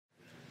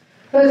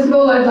First of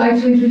all, I'd like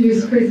to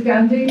introduce Chris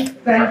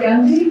Gundy,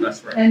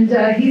 That's right. and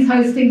he's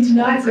hosting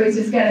tonight, so he's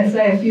just going to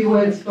say a few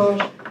words for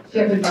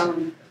Shepherd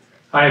Mullen.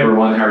 Hi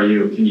everyone, how are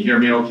you? Can you hear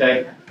me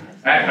okay?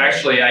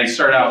 Actually, I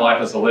started out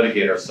life as a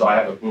litigator, so I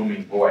have a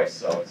booming voice,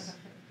 so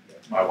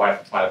my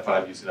wife might have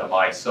thought I'm using a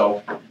mic.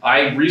 So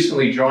I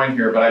recently joined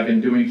here, but I've been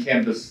doing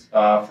cannabis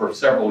for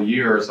several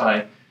years.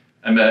 I'm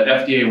an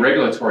FDA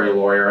regulatory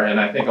lawyer, and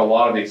I think a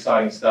lot of the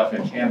exciting stuff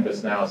in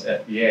cannabis now is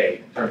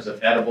FDA in terms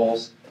of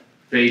edibles,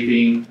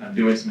 vaping. I'm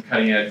doing some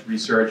cutting edge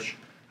research.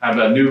 I have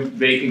a new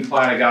vaping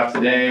client I got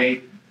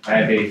today. I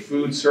have a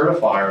food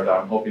certifier that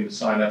I'm hoping to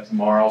sign up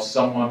tomorrow.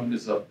 Someone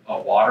is a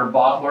water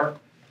bottler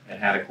and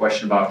had a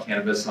question about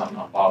cannabis on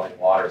bottling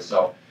water.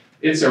 So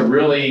it's a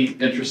really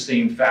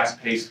interesting,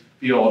 fast-paced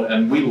field,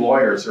 and we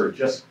lawyers are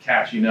just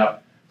catching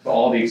up to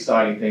all the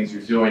exciting things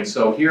you're doing.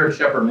 So here at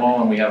Shepherd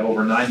Mullen, we have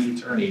over 90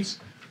 attorneys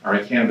on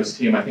our cannabis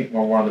team. I think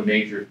we're one of the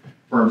major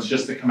firms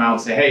just to come out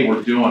and say, hey,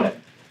 we're doing it.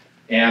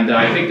 And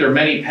I think there are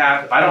many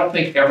paths. I don't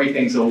think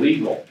everything's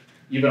illegal,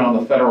 even on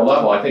the federal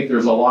level. I think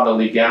there's a lot of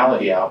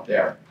legality out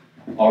there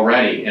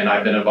already, and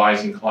I've been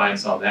advising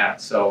clients on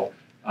that. So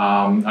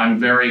I'm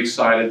very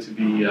excited to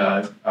be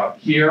up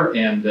here,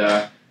 and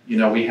you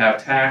know, we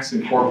have tax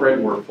and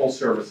corporate. We're full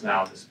service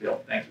now in this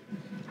field. Thank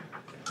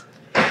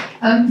you.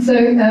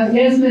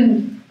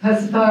 Yasmin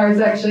Pasifar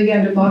is actually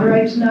going to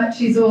moderate tonight.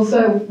 She's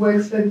also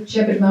works for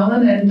Shepherd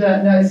Mullen and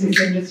knows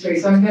this industry.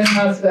 So I'm going to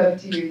pass it over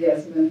to you,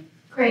 Yasmin.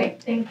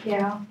 Great, thank you.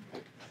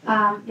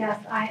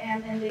 Yes, I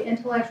am in the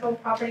intellectual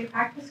property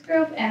practice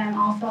group, and I'm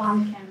also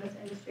on the cannabis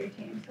industry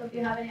team. So if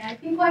you have any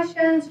IP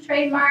questions,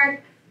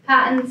 trademark,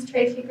 patents,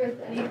 trade secrets,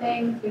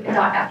 anything, we can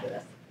talk after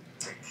this.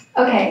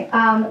 Okay,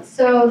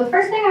 so the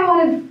first thing I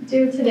want to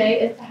do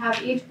today is to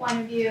have each one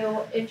of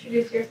you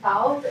introduce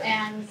yourselves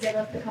and give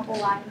us a couple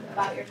lines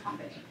about your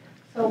company.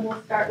 So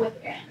we'll start with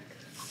Erin.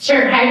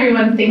 Sure. Hi,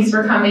 everyone. Thanks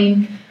for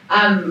coming.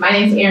 My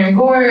name is Erin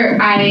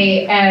Gore. I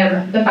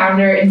am the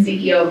founder and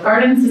CEO of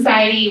Garden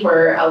Society.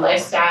 We're a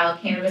lifestyle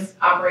cannabis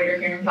operator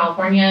here in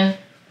California.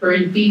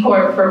 We're B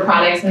Corp for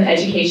products and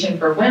education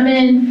for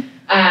women.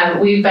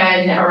 We've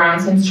been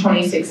around since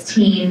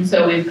 2016,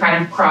 so we've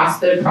kind of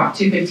crossed the Prop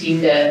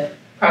 215 to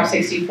Prop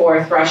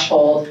 64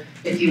 threshold,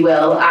 if you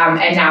will,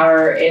 and now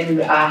we're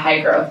in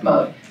high growth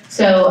mode.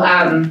 So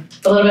a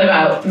little bit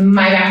about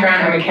my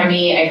background. I'm a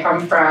chemie. I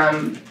come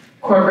from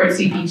corporate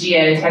CPG.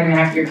 I had a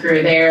 10.5-year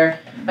career there.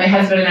 My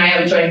husband and I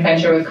have a joint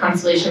venture with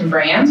Constellation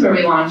Brands where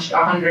we launched a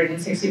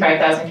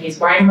 165,000 case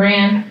wine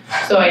brand.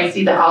 So I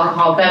see the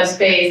alcohol bev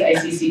space, I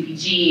see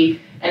CPG,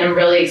 and I'm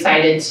really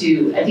excited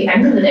to, at the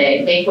end of the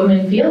day, make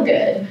women feel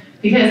good.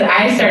 Because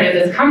I started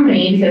this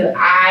company because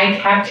I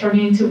kept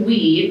turning to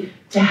weed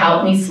to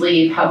help me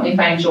sleep, help me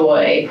find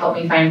joy, help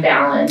me find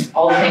balance,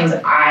 all the things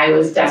I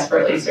was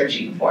desperately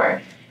searching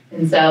for.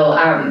 And so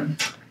I'm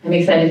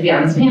excited to be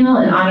on this panel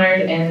and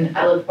honored, and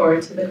I look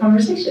forward to the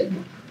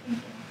conversation.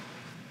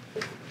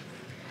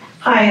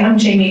 Hi, I'm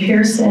Jamie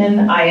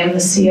Pearson. I am the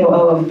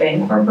COO of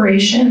Bang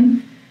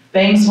Corporation.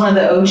 Bang's one of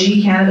the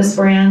OG cannabis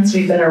brands.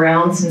 We've been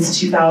around since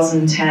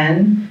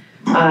 2010.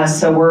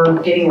 So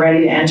we're getting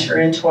ready to enter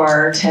into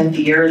our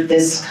 10th year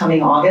this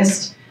coming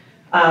August.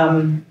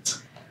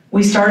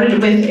 We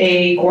started with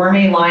a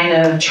gourmet line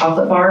of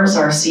chocolate bars.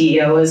 Our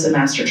CEO is a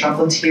master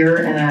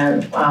chocolatier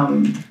and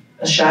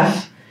a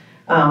chef,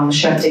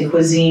 chef de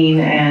cuisine,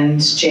 and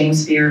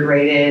James Beard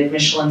rated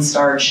Michelin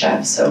starred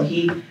chef. So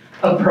he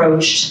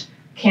approached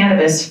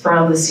cannabis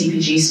from the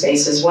CPG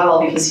space as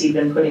well because he'd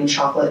been putting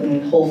chocolate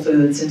in Whole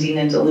Foods and Dean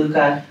and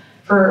DeLuca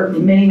for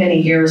many,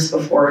 many years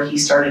before he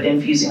started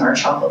infusing our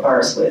chocolate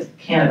bars with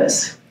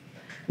cannabis.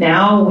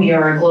 Now we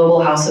are a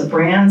global house of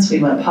brands. We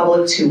went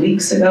public 2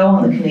 weeks ago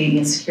on the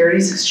Canadian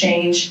Securities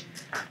Exchange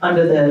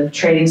under the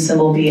trading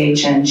symbol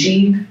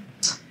BHNG.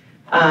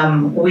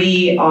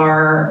 We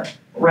are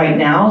right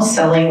now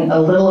selling a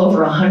little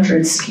over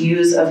 100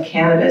 SKUs of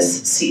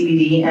cannabis,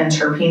 CBD, and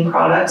terpene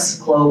products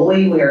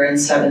globally. We are in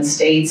 7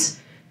 states,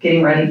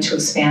 getting ready to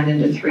expand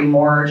into 3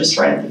 more, just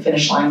right at the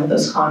finish line with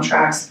those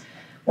contracts.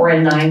 We're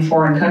in 9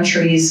 foreign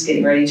countries,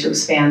 getting ready to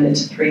expand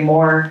into 3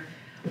 more.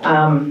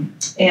 And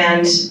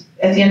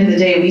at the end of the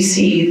day, we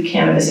see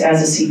cannabis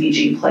as a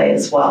CPG play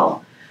as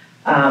well.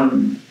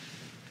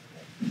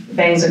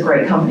 Bang's a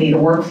great company to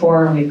work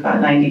for. We've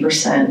got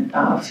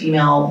 90%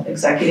 female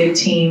executive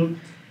team,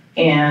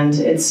 and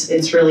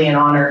it's really an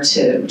honor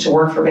to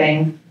work for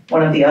Bang.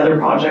 One of the other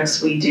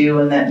projects we do,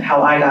 and then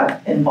how I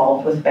got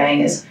involved with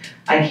Bang, is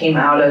I came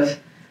out of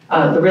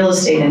the real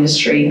estate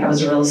industry. I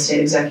was a real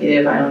estate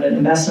executive. I owned an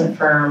investment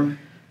firm.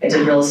 I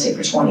did real estate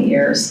for 20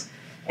 years.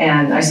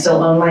 And I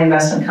still own my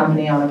investment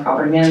company. I own a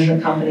property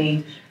management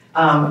company.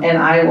 And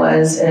I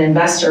was an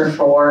investor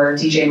for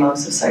DJ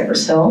Muggs of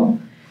Cypress Hill.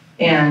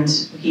 And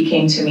he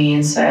came to me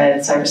and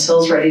said, Cypress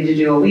Hill's ready to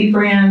do a weed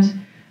brand.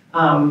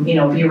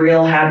 Be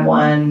Real had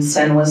one,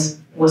 Sen was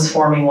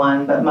forming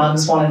one, but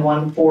Muggs wanted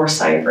one for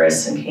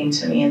Cypress and came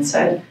to me and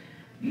said,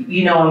 I'm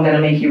going to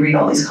make you read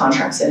all these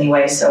contracts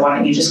anyway, so why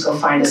don't you just go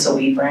find us a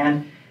weed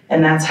brand?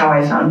 And that's how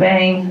I found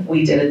Bang.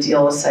 We did a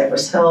deal with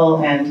Cypress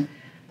Hill, and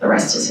the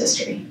rest is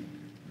history.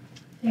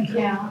 Thank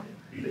you.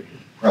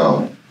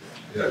 Oh,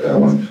 yeah, that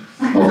one.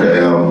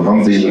 Okay,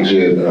 I'm the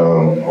legit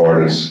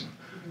artist.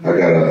 I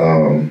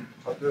got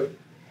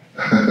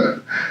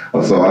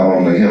so I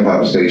own a hip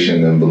hop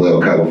station in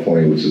Vallejo,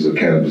 California, which is a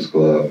cannabis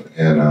club,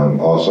 and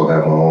also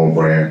have my own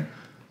brand,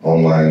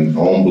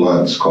 own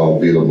blunts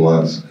called Vita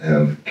Blunts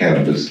and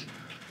Cannabis.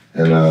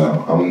 And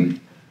I'm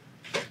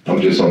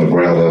just on the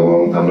ground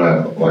level. I'm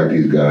not like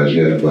these guys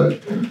yet, but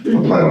I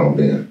plan on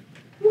being.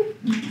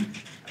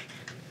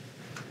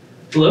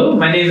 Hello,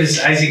 my name is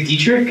Isaac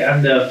Dietrich.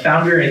 I'm the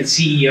founder and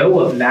CEO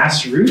of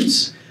Mass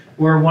Roots.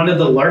 We're one of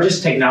the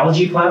largest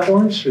technology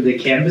platforms for the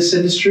cannabis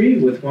industry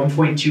with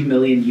 1.2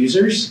 million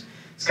users.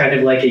 It's kind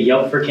of like a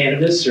Yelp for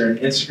cannabis or an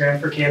Instagram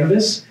for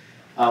cannabis,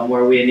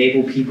 where we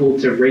enable people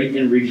to rate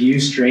and review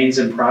strains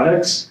and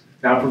products,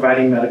 not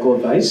providing medical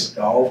advice,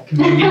 all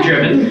community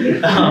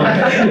driven.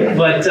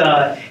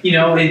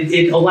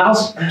 It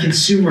allows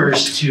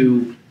consumers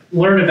to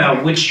learn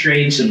about which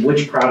strains and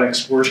which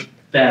products work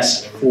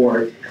best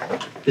for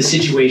the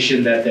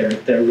situation that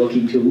they're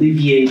looking to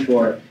alleviate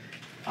or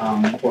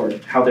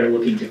how they're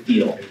looking to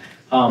feel.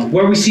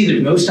 Where we see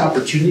the most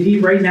opportunity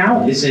right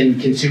now is in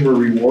consumer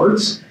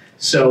rewards.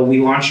 So we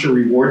launched a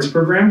rewards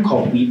program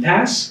called We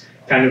Pass,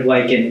 kind of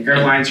like an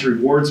airlines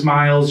rewards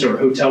miles or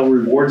hotel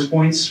rewards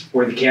points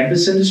for the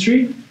cannabis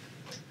industry.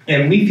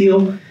 And we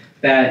feel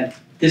that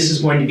this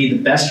is going to be the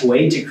best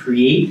way to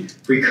create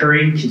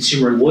recurring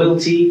consumer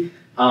loyalty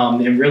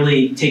and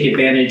really take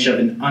advantage of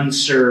an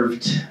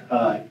unserved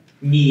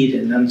need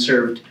and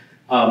unserved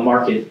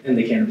market in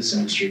the cannabis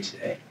industry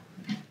today.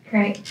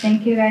 Great,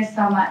 thank you guys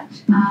so much.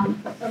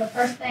 So the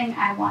first thing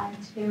I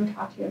wanted to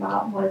talk to you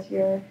about was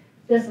your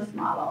business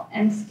model,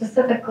 and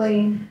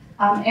specifically,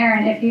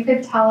 Erin, if you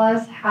could tell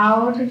us,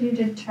 how did you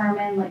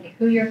determine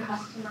who your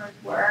customers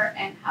were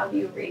and how do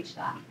you reach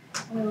them?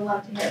 We would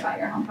love to hear about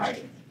your home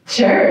parties.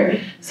 Sure.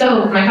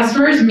 So my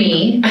customer is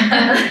me. We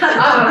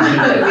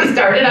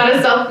started out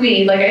of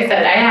self-made. Like I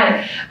said,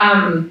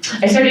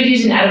 I started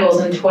using edibles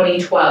in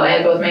 2012. I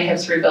had both my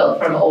hips rebuilt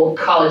from old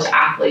college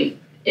athlete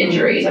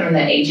injuries. I'm in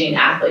the aging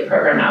athlete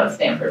program now at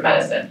Stanford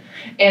Medicine.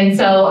 And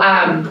so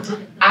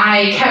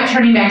I kept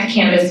turning back to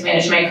cannabis to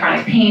manage my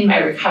chronic pain, my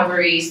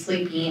recovery,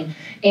 sleeping.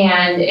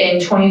 And in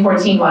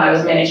 2014, while I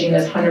was managing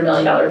this $100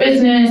 million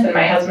business and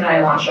my husband and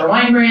I launched our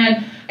wine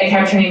brand, I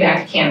kept turning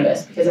back to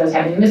cannabis because I was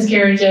having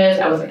miscarriages.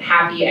 I wasn't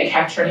happy. I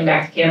kept turning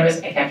back to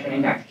cannabis.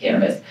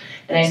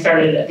 And I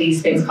started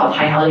these things called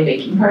high holiday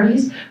baking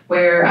parties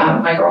where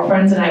my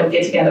girlfriends and I would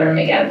get together and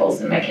make edibles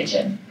in my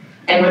kitchen.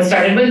 And what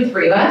started with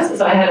 3 of us,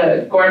 so I had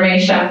a gourmet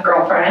chef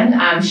girlfriend.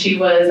 She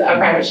was a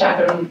private chef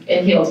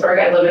in Healdsburg.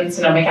 I live in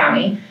Sonoma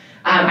County.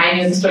 I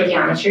knew the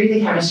stoichiometry, the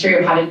chemistry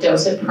of how to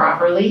dose it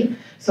properly.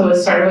 So it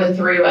started with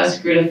 3 of us,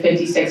 grew to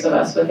 56 of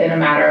us within a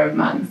matter of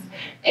months.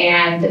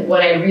 And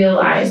what I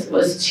realized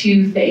was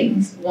 2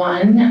 things.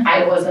 One,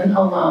 I wasn't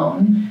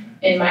alone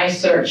in my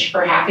search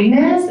for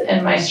happiness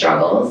and my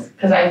struggles,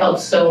 because I felt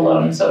so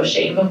alone and so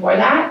ashamed before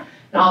that.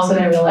 And all of a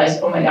sudden I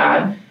realized, oh my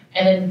God.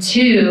 And then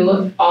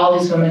 2, all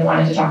these women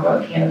wanted to talk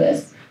about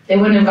cannabis. They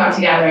wouldn't have got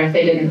together if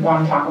they didn't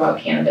want to talk about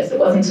cannabis. It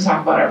wasn't to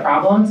talk about our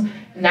problems.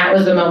 And that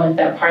was the moment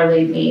that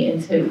parlayed me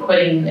into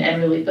quitting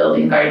and really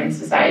building Garden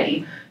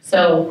Society.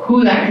 So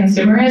who that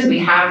consumer is, we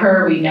have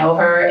her, we know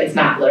her. It's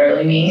not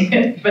literally me,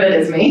 but it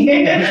is me.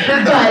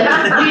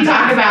 But we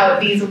talk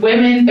about these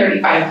women,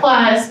 35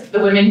 plus, the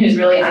women who's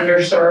really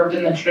underserved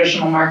in the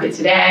traditional market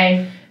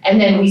today. And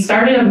then we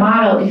started a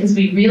model because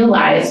we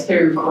realized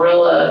through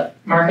guerrilla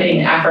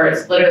marketing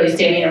efforts, literally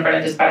standing in front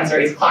of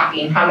dispensaries,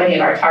 clocking how many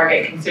of our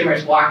target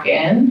consumers walk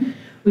in,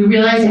 we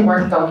realized they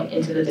weren't going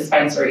into the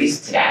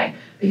dispensaries today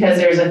because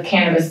there's a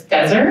cannabis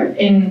desert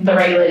in the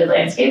regulated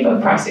landscape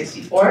of Prop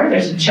 64.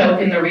 There's a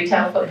choke in the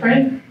retail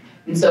footprint.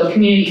 And so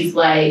communities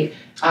like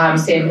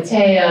San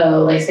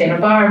Mateo, like Santa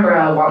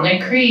Barbara,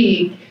 Walnut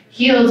Creek,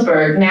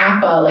 Healdsburg,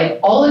 Napa, like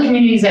all the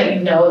communities that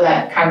you know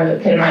that kind of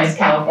epitomize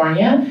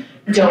California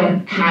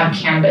don't have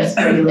cannabis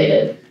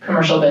regulated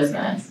commercial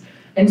business.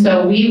 And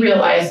so we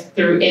realized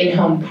through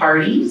in-home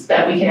parties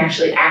that we can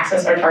actually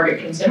access our target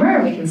consumer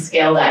and we can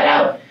scale that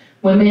out.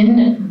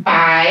 Women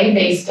buy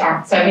based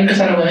on,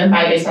 70% of women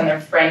buy based on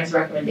their friend's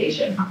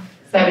recommendation,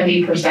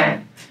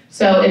 70%.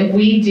 So if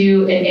we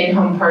do an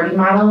in-home party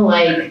model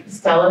like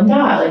Stella &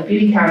 Dot, like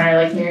Beauty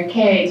Counter, like Mary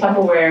Kay,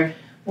 Tupperware,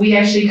 we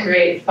actually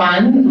create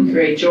fun, we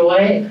create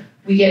joy,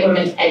 we get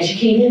women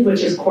educated,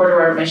 which is core to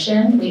our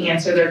mission. We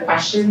answer their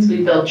questions,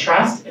 we build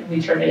trust, and we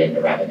turn it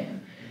into revenue.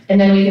 And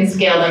then we can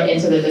scale them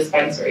into the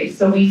dispensaries.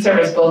 So we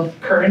service both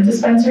current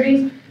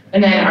dispensaries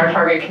and then our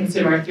target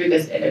consumer through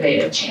this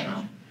innovative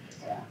channel.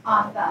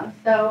 Awesome.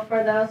 So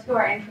for those who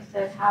are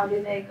interested, how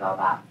do they go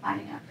about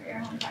signing up for your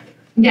home party?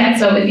 Yeah,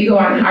 so if you go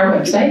on our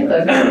website,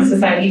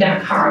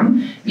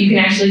 thecannabissociety.com, you can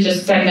actually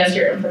just send us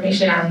your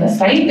information on the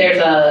site.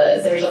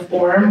 There's a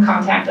form,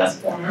 contact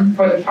us form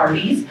for the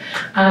parties.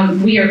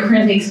 We are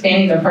currently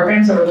expanding the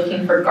program, so we're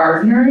looking for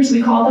gardeners,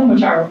 we call them,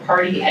 which are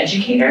party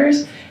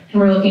educators. And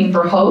we're looking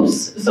for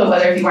hosts. So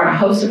whether if you want to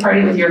host a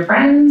party with your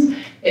friends,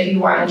 if you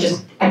want to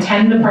just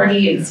attend the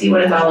party and see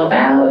what it's all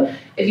about.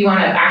 If you want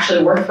to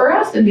actually work for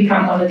us and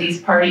become one of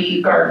these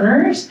party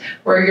gardeners,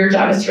 where your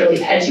job is to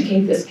really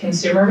educate this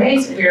consumer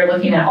base, we are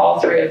looking at all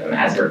three of them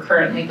as we're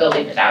currently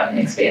building it out and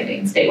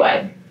expanding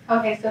statewide.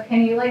 Okay, so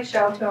can you like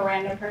show up to a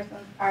random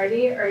person's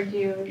party, or do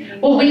you?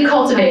 Well, we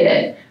cultivate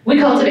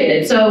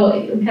it.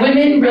 So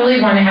women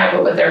really want to have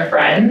it with their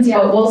friends,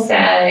 but we'll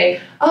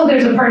say, oh,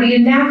 there's a party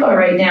in Napa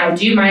right now.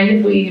 Do you mind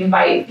if we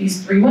invite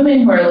these 3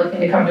 women who are looking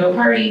to come to a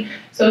party?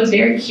 So it's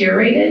very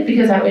curated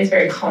because that way it's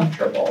very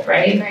comfortable,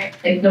 right?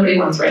 Like nobody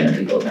wants random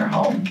people in their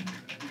home.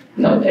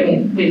 No, I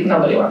mean,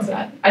 nobody wants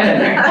that. I've been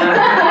there.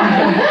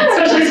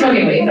 Especially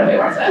smoking weed, nobody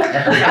wants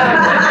that.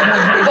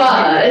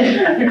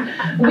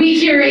 But we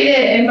curate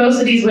it, and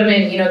most of these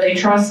women, they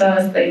trust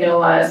us, they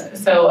know us,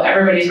 so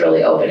everybody's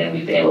really open, and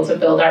we've been able to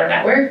build our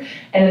network.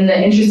 And the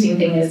interesting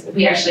thing is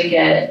we actually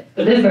get,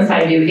 the business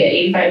side of it, we get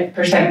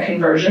 85%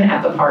 conversion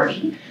at the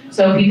party.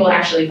 So people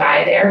actually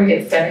buy there, we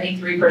get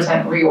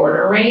 73%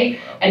 reorder rate,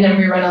 and then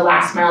we run a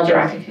last mile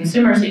direct to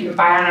consumer, so you can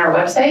buy on our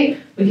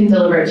website, we can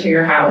deliver it to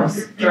your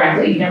house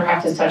directly. You never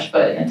have to touch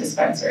foot in a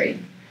dispensary.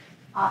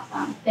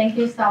 Awesome, thank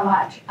you so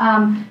much.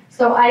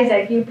 So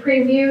Isaac, you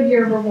previewed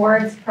your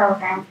rewards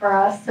program for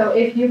us. So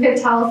if you could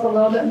tell us a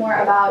little bit more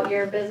about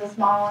your business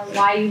model and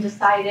why you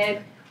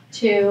decided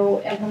to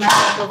implement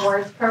this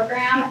rewards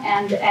program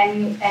and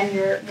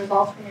your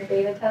results from your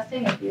beta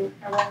testing, if you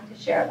are willing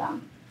to share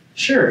them.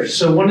 Sure.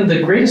 So one of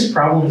the greatest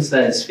problems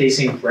that is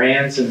facing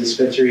brands and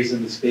dispensaries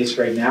in the space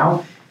right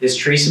now is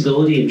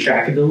traceability and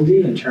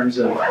trackability in terms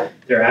of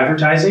their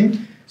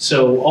advertising.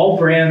 So all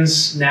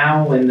brands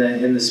now in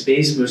the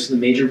space, most of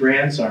the major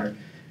brands are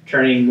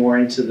turning more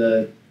into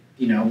the,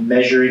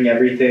 measuring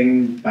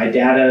everything by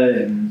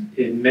data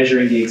and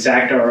measuring the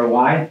exact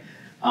ROI.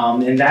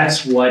 And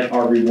that's what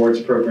our rewards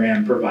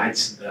program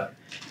provides to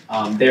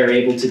them. They're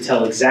able to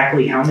tell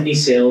exactly how many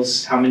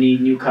sales, how many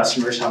new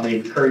customers, how many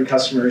recurring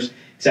customers,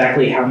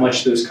 exactly how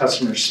much those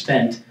customers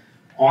spent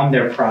on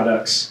their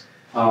products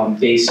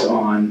based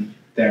on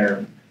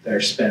their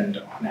spend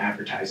on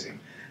advertising.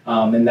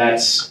 And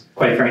that's,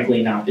 quite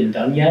frankly, not been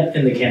done yet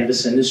in the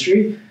cannabis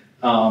industry.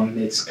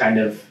 It's kind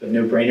of a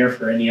no-brainer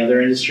for any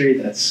other industry.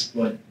 That's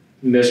what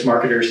most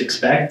marketers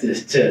expect,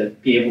 is to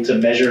be able to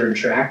measure and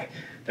track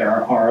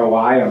their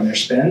ROI on their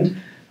spend.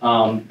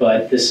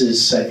 But this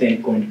is, I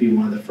think, going to be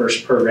one of the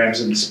first programs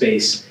in the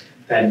space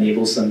that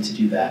enables them to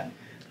do that.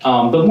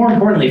 But more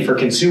importantly for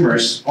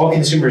consumers, all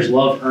consumers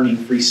love earning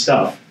free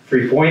stuff,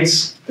 free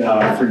points,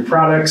 free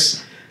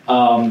products.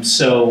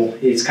 So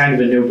it's kind of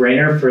a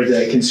no-brainer for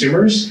the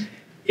consumers.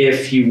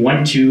 If you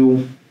want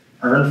to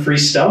earn free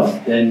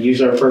stuff, then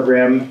use our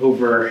program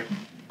over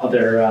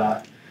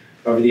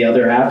the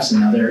other apps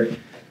and other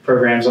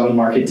programs on the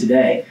market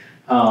today.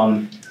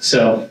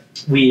 So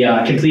we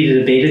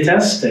completed a beta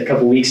test a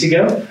couple weeks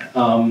ago.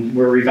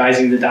 We're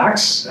revising the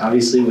docs,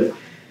 obviously with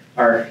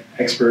our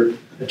expert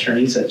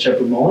attorneys at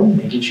Shepard Mullen,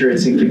 making sure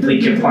it's in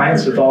complete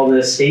compliance with all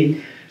the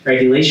state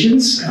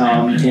regulations.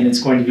 And it's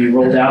going to be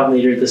rolled out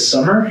later this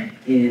summer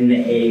in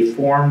a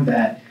form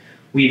that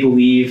we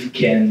believe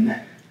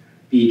can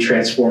be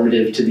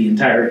transformative to the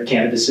entire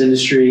cannabis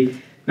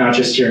industry, not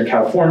just here in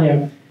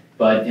California,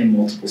 but in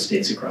multiple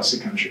states across the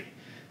country.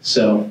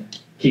 So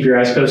keep your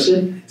eyes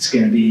posted. It's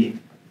going to be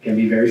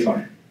very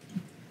fun.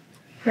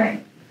 Great,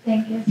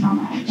 thank you so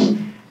much.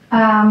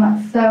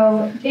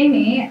 So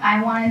Jamie,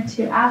 I wanted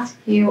to ask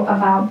you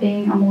about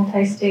being a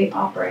multi-state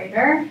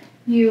operator.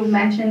 You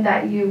mentioned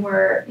that you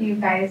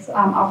guys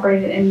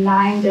operated in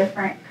 9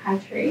 different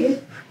countries.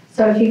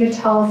 So if you could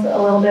tell us a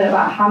little bit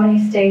about how many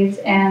states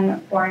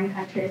and foreign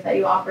countries that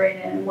you operate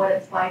in and what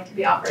it's like to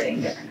be operating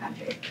in different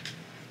countries.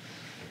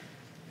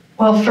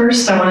 Well,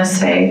 first I want to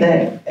say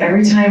that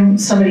every time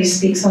somebody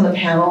speaks on the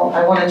panel,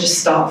 I want to just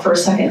stop for a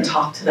second and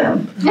talk to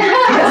them. I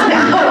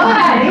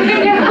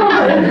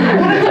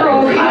want to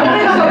throw a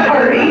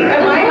party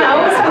at my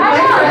house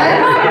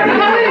with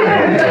my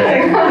friends.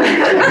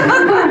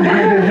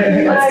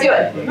 Let's do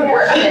it.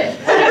 We're on it.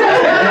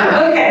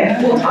 Okay,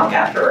 we'll talk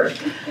afterward.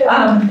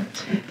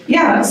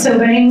 So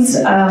Bangs,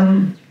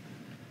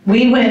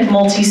 we went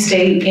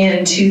multi-state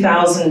in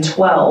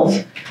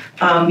 2012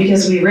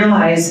 because we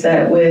realized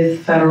that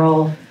with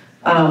federal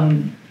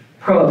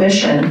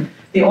prohibition,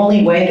 the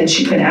only way that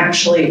you can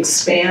actually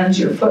expand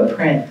your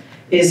footprint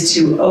is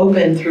to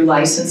open through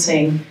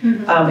licensing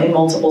in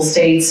multiple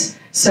states.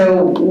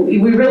 So we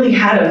really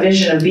had a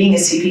vision of being a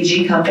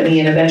CPG company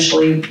and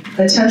eventually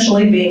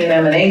potentially being an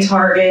M&A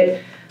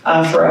target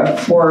for a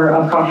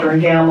Procter &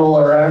 Gamble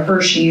or a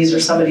Hershey's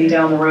or somebody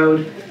down the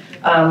road.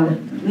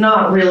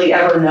 Not really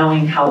ever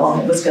knowing how long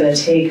it was going to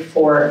take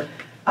for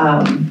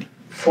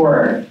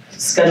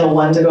Schedule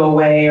I to go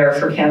away or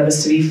for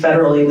cannabis to be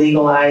federally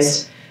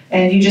legalized.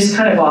 And you just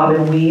kind of bob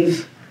and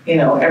weave.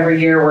 Every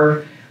year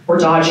we're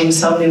dodging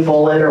some new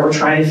bullet, or we're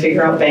trying to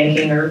figure out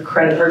banking or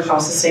credit card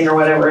processing or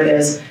whatever it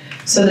is.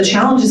 So the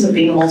challenges of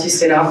being a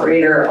multi-state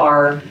operator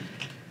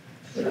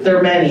there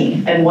are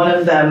many, and one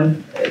of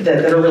them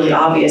that are really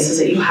obvious is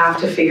that you have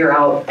to figure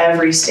out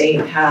every state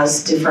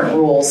has different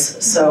rules.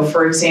 So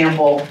for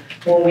example,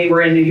 when we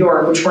were in New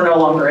York, which we're no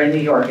longer in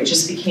New York. It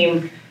just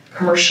became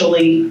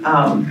commercially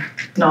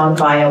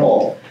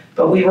non-viable.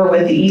 But we were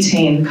with the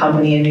Etain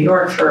company in New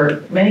York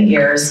for many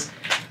years.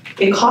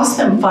 It cost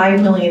them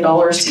 $5 million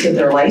to get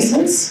their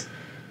license,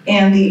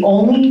 and the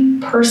only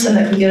person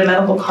that could get a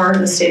medical card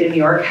in the state of New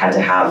York had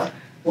to have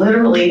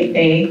literally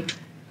an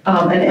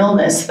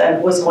illness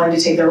that was going to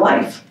take their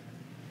life.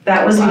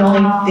 That was the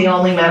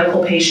only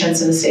medical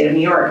patients in the state of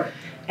New York.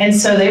 And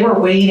so they were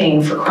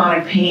waiting for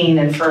chronic pain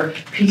and for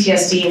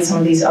PTSD and some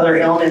of these other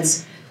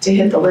ailments to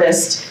hit the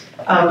list.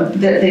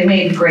 They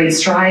made great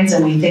strides,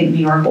 and we think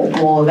New York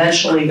will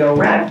eventually go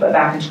rec. But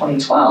back in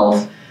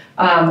 2012,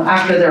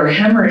 after they're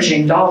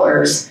hemorrhaging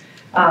dollars,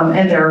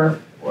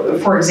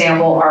 for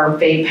example, our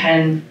vape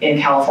pen in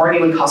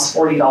California would cost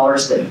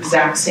 $40. The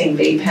exact same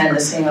vape pen, the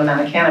same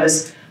amount of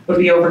cannabis, would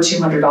be over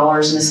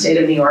 $200 in the state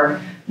of New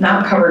York,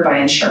 not covered by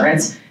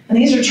insurance. And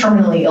these are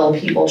terminally ill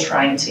people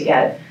trying to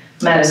get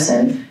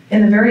medicine.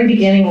 In the very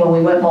beginning, when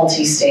we went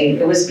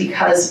multi-state, it was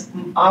because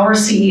our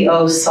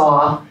CEO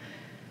saw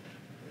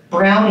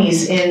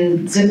brownies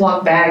in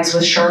Ziploc bags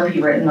with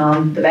Sharpie written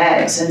on the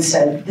bags and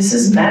said, this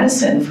is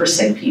medicine for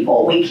sick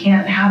people. We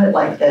can't have it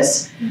like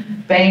this.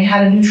 Bang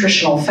had a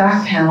nutritional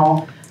fact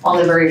panel on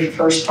the very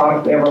first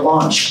product we ever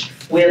launched.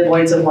 We had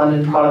Lloyd's of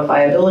London product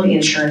liability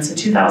insurance in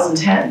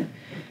 2010.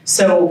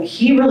 So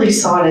he really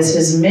saw it as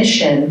his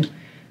mission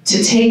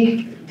to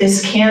take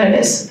this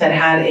cannabis that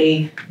had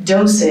a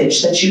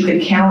dosage that you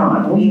could count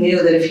on. We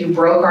knew that if you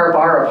broke our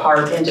bar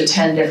apart into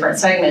 10 different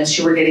segments,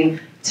 you were getting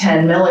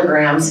 10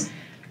 milligrams.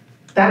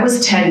 That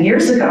was 10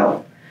 years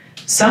ago.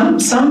 Some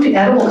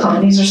edible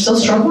companies are still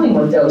struggling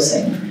with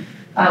dosing.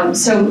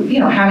 So,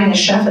 having a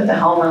chef at the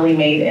helm really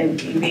made, and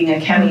being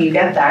a chemie, you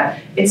get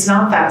that. It's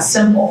not that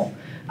simple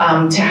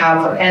to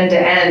have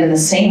end-to-end in the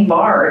same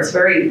bar.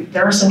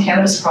 There are some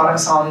cannabis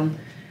products on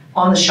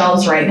the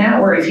shelves right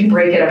now where if you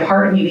break it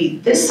apart and you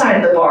eat this side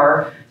of the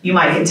bar, you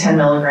might get 10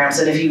 milligrams.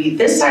 And if you eat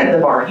this side of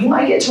the bar, you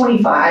might get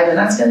 25, and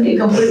that's going to be a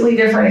completely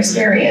different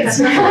experience.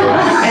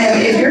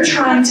 And if you're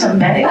trying to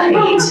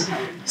medicate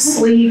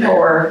sleep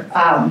or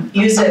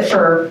use it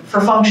for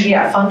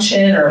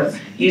function, or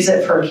use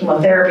it for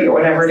chemotherapy or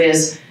whatever it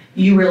is,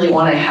 you really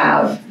want to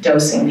have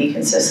dosing be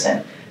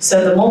consistent.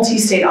 So the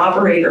multi-state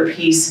operator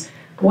piece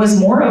was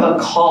more of a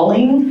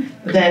calling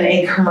than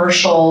a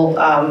commercial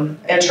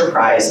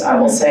enterprise, I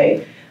will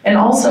say. And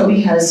also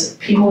because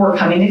people were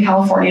coming to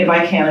California to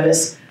buy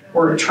cannabis,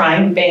 were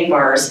trying Bang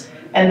bars,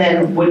 and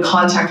then would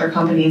contact our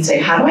company and say,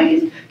 how do I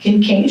get,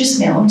 can you just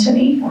mail them to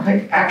me? We're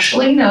like,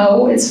 actually,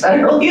 no, it's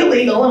federally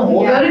illegal and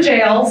we'll go to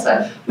jail.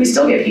 So we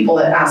still get people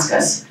that ask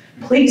us,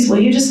 please, will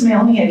you just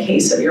mail me a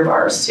case of your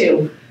bars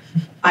to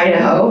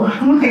Idaho?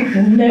 I'm like,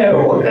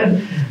 no.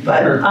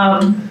 But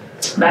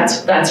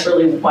that's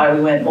really why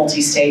we went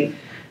multi-state.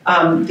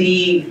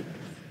 The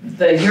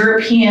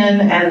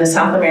European and the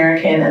South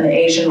American and the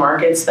Asian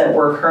markets that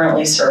we're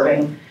currently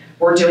serving,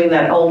 we're doing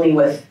that only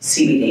with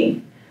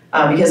CBD.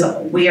 Because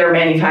we are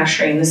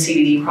manufacturing the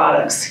CBD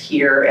products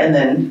here, and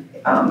then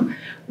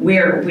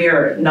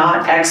we're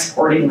not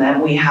exporting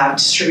them. We have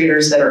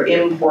distributors that are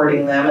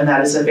importing them, and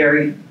that is a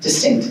very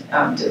distinct,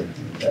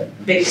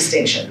 big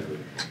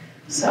distinction.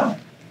 So.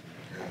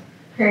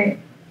 Great.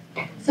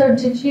 So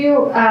did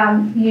you,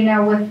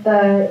 with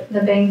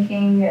the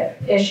banking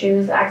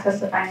issues,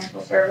 access to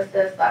financial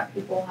services that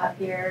people have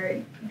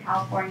here in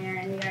California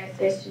and the United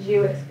States, did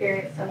you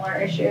experience similar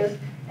issues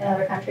in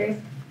other countries?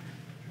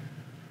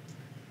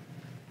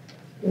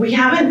 We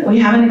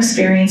haven't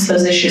experienced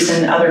those issues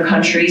in other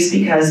countries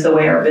because the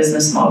way our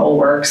business model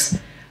works.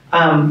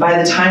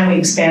 By the time we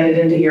expanded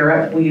into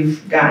Europe,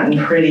 we've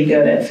gotten pretty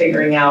good at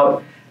figuring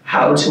out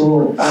how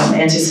to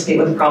anticipate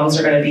what the problems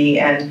are going to be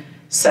and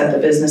set the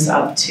business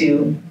up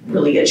to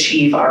really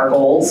achieve our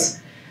goals.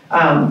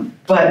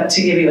 But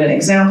to give you an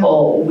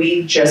example,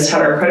 we just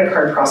had our credit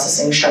card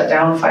processing shut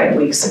down 5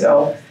 weeks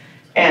ago,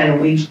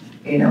 and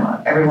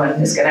everyone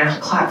is going to have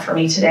to clap for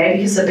me today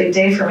because it's a big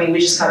day for me. We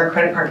just got our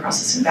credit card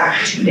processing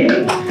back today.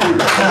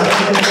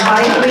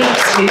 5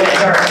 weeks we went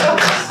dark.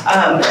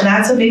 And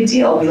that's a big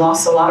deal. We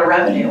lost a lot of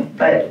revenue,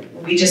 but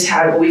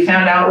what we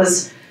found out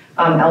was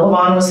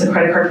Elavon was the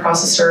credit card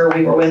processor.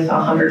 We were with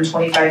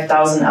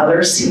 125,000 other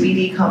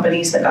CBD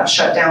companies that got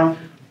shut down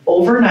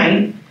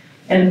overnight.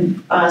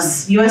 And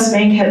US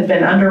Bank had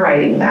been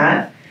underwriting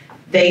that.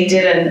 They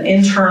did an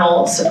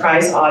internal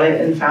surprise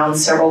audit and found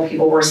several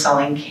people were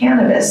selling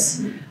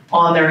cannabis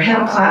on their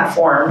hemp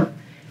platform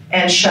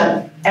and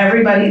shut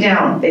everybody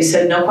down. They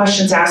said, no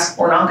questions asked.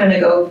 We're not going to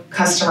go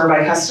customer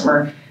by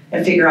customer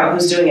and figure out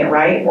who's doing it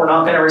right. We're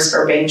not going to risk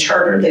our bank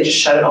charter. They just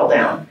shut it all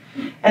down.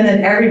 And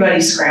then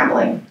everybody's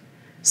scrambling.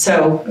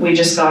 So we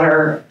just got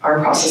our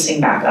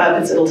processing back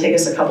up. It'll take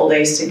us a couple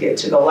days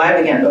to go live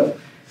again. But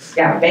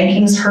yeah,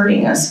 banking's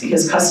hurting us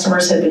because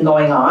customers had been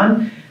going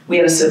on. We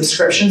had a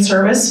subscription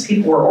service.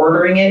 People were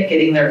ordering it,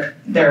 getting their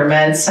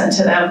meds sent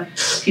to them.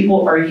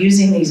 People are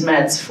using these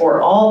meds for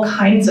all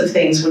kinds of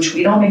things, which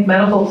we don't make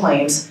medical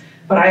claims,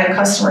 but I have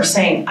customers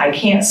saying, I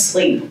can't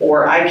sleep,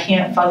 or I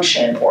can't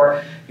function,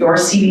 or your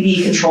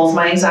CBD controls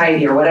my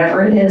anxiety, or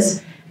whatever it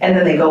is. And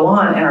then they go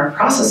on and our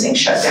processing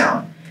shut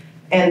down.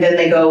 And then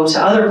they go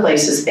to other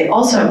places, they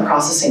also have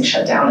processing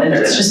shut down. And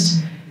it's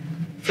just,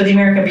 for the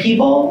American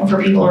people and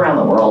for people around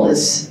the world,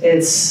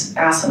 it's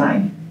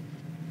asinine.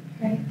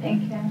 Great,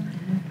 thank you.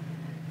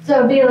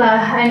 So Bila,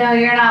 I know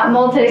you're not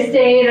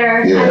multi-state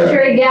or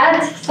country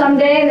yet,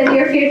 someday in the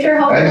near future,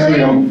 hopefully.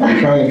 Actually, I'm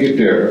trying to get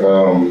there.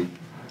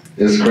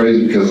 It's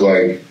crazy because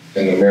like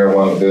in the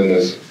marijuana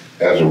business,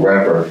 as a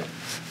rapper,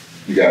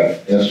 you got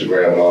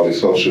Instagram and all these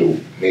social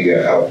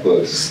media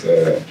outputs,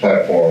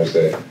 platforms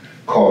that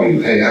call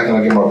you, hey, how can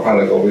I get my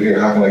product over here?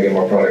 How can I get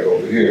my product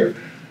over here?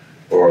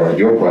 Or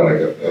your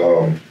product.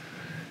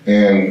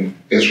 And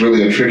it's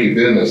really a tricky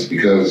business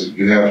because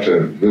you have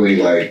to really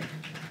like,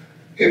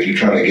 if you're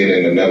trying to get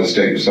in another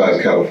state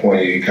besides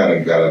California, you kind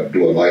of got to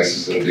do a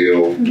licensing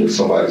deal with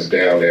somebody that's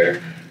down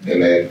there,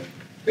 and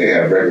they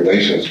have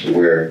regulations to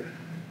where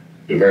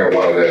the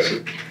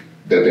marijuana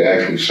that they're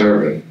actually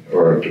serving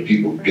or the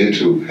people get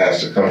to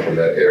has to come from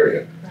that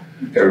area.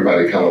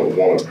 Everybody kind of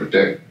want to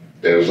protect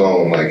their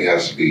zone, like it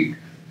has to be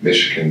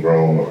Michigan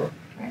grown or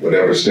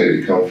whatever state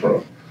it come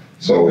from.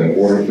 So in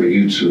order for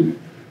you to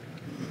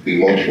be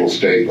multiple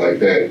state like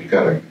that, you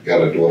kind of got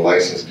to do a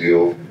license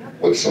deal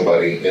with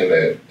somebody in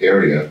that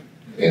area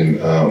and,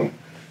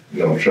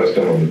 trust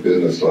them on the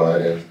business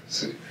line and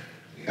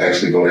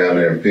actually go down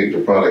there and pick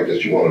the product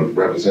that you want to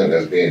represent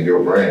as being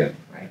your brand.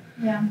 Right.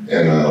 Yeah.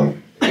 And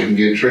it can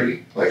get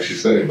tricky, like she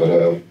said,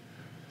 but,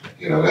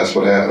 that's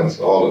what happens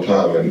all the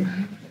time. And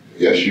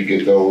yes, you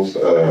get those,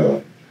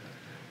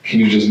 can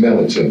you just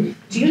mail it to me?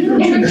 Do you know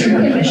Trick Trick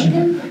in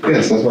Michigan?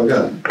 Yes, that's my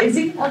guy. Is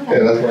he? Okay.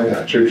 Yeah, that's my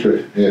guy, Trick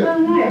Trick, yeah. Oh,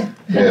 nice.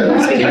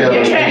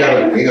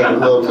 Yeah, he got a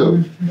glove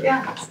too.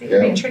 Yeah, speaking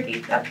of being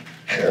tricky. Yep.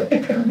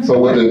 Yeah. So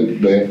with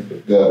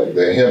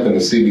the hemp and the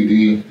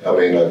CBD, I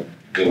mean,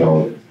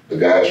 the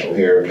guys from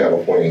here in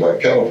California, like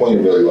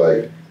California really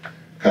like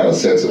kind of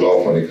sets it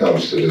off when it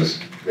comes to this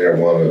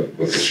marijuana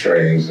with the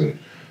strains and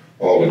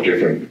all the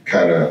different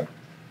kind of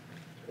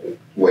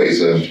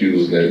ways of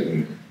infusing it,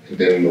 and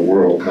then the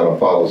world kind of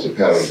follows the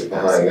patterns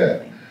behind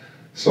that.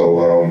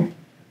 So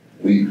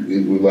we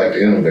like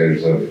the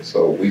innovators of it.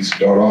 So we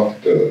start off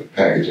the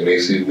package and they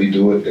see we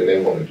do it, then they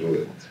want to do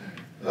it.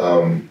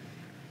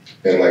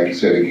 And like you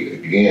said,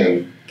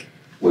 again,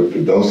 with the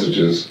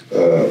dosages,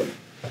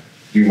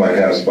 you might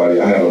have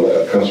somebody, I had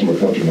a customer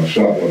come to my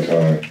shop one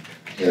time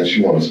and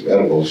she wanted some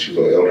edibles. She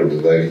was an elderly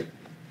lady.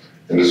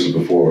 And this was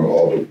before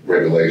all the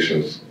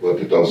regulations, what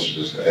the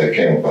dosages had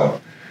came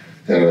about.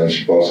 And then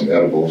she bought some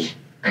edibles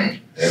and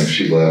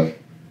she left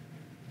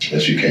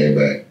and she came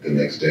back the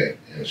next day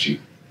and she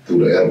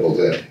threw the edibles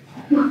at me.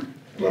 And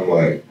I'm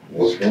like,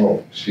 what's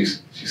wrong? She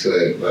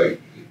said, like,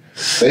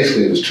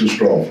 basically it was too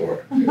strong for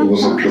her. It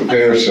was a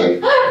comparison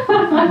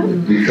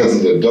because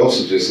of the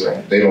dosages,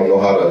 they don't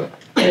know how to.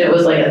 And it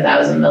was like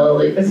 1,000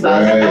 milliliters,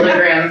 1,000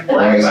 milligrams.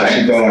 Right, so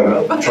she thought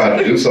I would try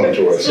to do something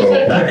to her. So,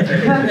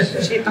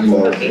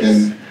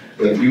 and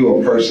if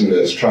you're a person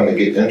that's trying to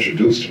get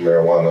introduced to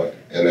marijuana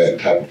in that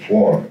type of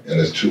form, and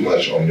it's too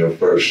much on your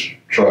first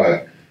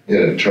try,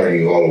 it'll turn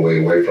you all the way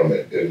away from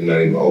it. It'll not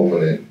even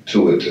open it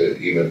to it to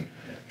even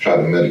try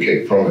to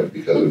medicate from it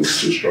because it was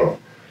too strong.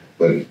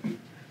 But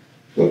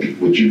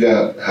what you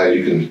got, how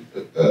you can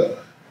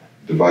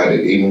divide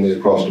it evenly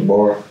across the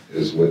bar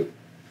is what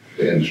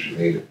the industry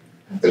needed.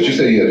 But you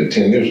said you had it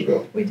 10 years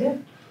ago. We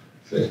did.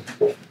 See,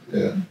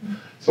 yeah.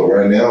 So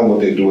right now, what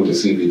they do with the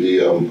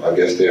CBD, I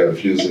guess they're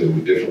infusing it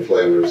with different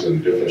flavors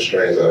and different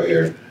strains out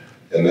here,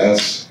 and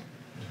that's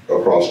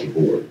across the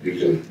board. You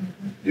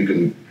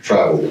can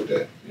travel with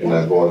that. You're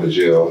not going to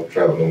jail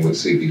traveling with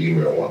CBD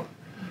marijuana.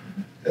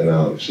 And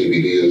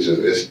CBD is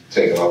it's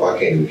taking off. I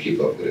can't even keep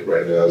up with it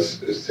right now.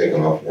 It's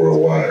taking off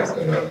worldwide,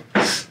 and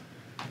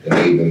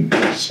they even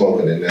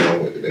smoking it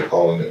now. They're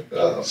calling it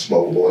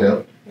smokable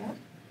hemp.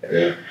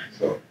 Yeah.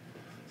 So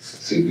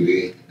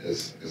CBD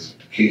is the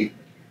key.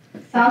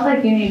 Sounds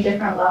like you need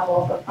different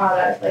levels of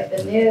products, like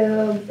the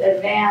noobs,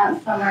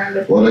 advanced, somewhere in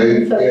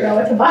between, so you know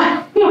what to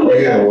buy.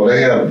 Well,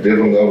 they have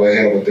different levels. They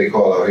have what they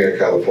call out here in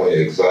California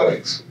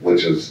exotics,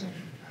 which is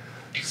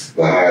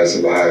the highest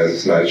of the highest.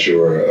 It's not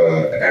your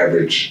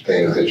average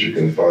things that you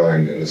can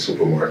find in the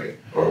supermarket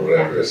or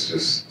whatever. It's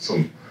just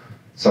something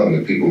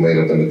that people made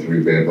up in a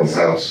 3-bedroom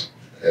house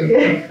and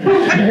came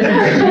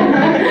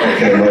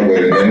up with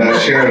it. They're not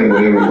sharing it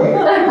with everybody.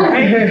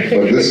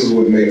 But this is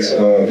what makes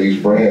these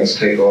brands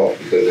take off,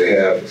 because they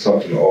have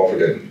something to offer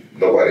that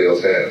nobody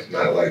else has.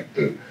 Not like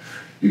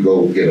you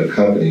go get a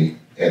company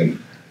and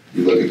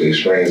you look at their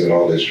strains and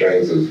all their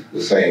strains is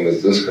the same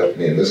as this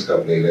company and this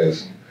company.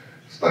 It's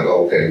like,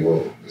 okay,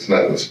 well, it's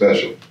nothing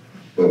special.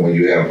 But when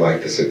you have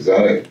like this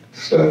exotic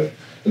stuff,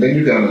 and then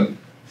you got a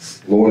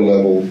lower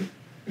level,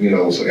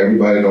 so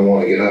everybody don't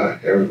want to get high.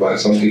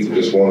 Some people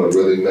just want to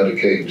really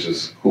medicate and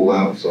just cool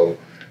out. So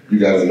you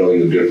got to know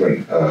your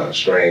different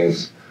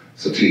strains,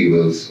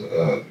 sativas,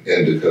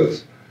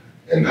 indicas,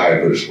 and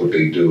hybrids, what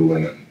they do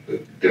and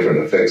the different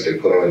effects they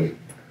put on you.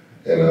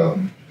 And,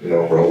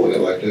 roll with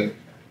it like that.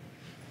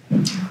 All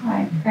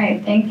right,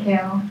 great, thank you.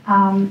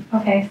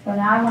 Okay, so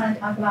now I want to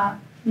talk about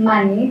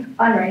money,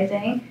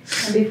 fundraising.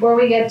 And before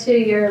we get to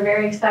your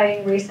very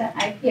exciting recent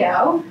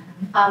IPO,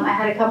 I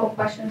had a couple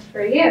questions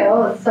for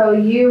you. So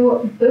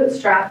you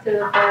bootstrapped through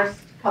the first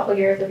couple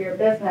years of your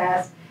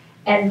business,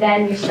 and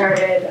then you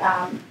started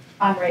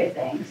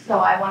fundraising. So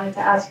I wanted to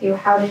ask you,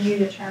 how did you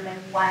determine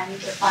when to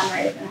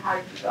fundraise, and how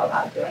did you go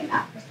about doing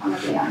that for some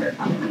of the younger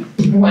companies?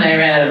 When I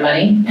ran out of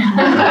money.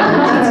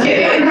 Just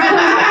kidding.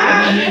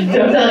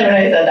 Don't tell anyone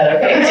I said that,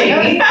 okay,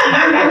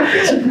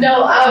 Jamie?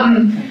 No,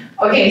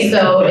 okay,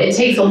 so it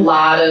takes a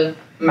lot of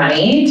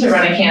money to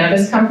run a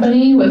cannabis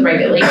company with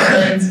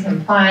regulations,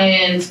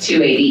 compliance,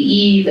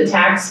 280E, the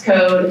tax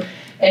code.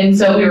 And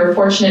so we were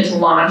fortunate to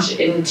launch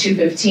in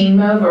 215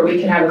 mode, where we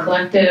could have a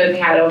collective, we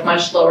had a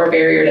much lower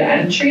barrier to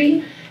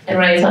entry. And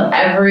what I tell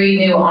every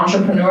new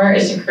entrepreneur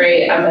is to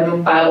create a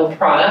minimum viable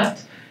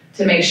product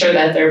to make sure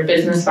that their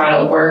business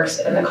model works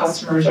and the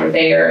customers are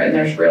there and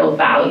there's real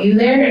value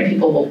there and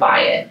people will buy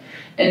it.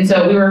 And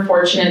so we were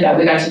fortunate that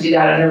we got to do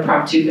that under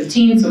Prop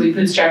 215. So we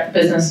bootstrapped the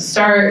business to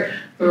start.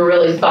 We were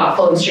really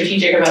thoughtful and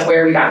strategic about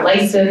where we got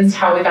licensed,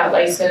 how we got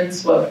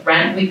licensed, what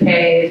rent we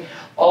paid,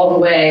 all the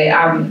way,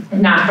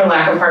 not for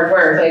lack of hard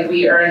work. Like,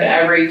 we earned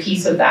every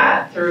piece of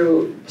that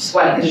through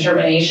sweat and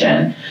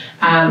determination.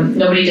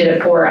 Nobody did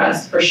it for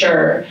us, for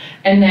sure.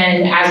 And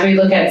then as we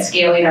look at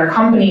scaling our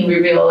company, we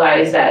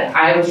realized that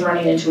I was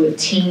running into a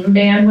team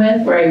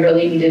bandwidth where I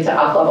really needed to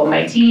up-level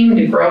my team,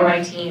 to grow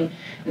my team.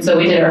 And so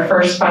we did our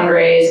first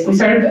fundraise.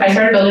 I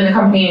started building the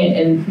company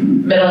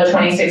in middle of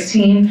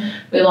 2016.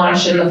 We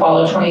launched in the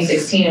fall of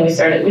 2016,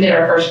 and we did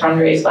our first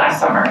fundraise last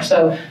summer.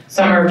 So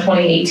summer of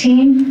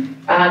 2018,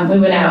 we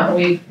went out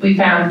and we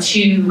found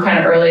two kind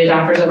of early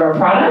adopters of our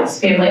products,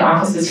 family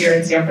offices here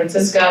in San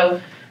Francisco,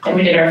 and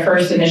we did our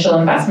first initial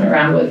investment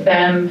round with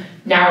them.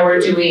 Now we're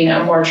doing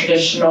a more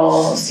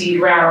traditional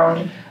seed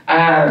round,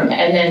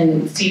 and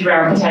then seed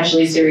round,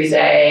 potentially Series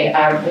A.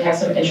 We have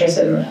some interest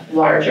in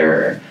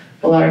larger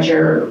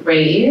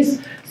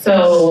raise.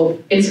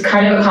 So it's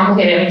kind of a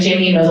complicated, I mean,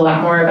 Jamie knows a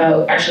lot more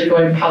about actually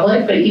going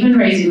public, but even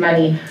raising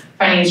money,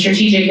 finding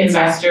strategic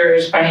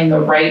investors, finding the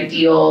right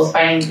deals,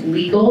 finding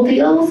legal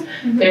deals.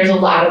 There's a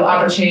lot of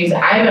opportunities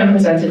I've been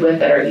presented with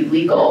that are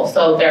illegal.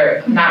 So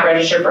they're not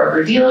registered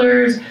broker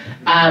dealers.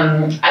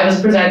 I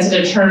was presented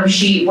a term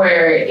sheet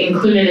where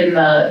included in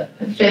the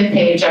 5th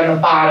page on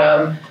the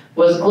bottom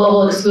was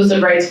global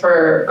exclusive rights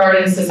for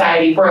Garden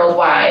Society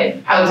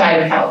worldwide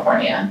outside of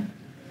California.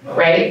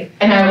 Right?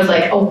 And I was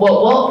like, oh,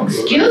 well,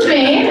 excuse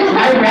me,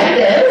 I read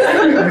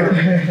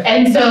this.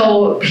 And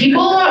so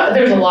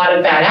there's a lot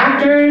of bad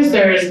actors,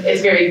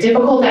 it's very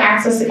difficult to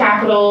access the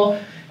capital,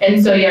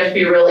 and so you have to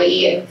be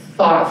really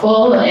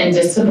thoughtful and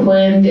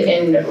disciplined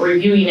in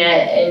reviewing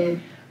it. And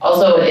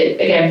also,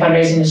 again,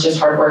 fundraising is just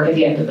hard work at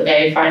the end of the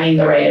day, finding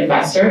the right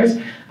investors.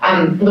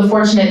 The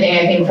fortunate thing,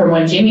 I think, from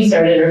when Jamie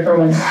started, or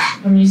from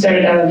when you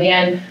started out at the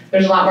end,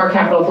 there's a lot more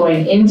capital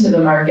flowing into the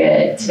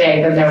market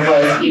today than there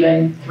was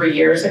even 3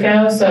 years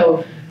ago.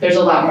 So there's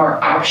a lot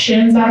more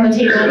options on the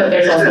table, but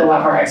there's also a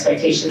lot more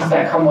expectations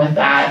that come with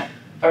that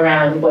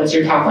around what's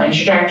your top line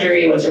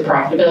trajectory, what's your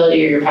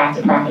profitability or your path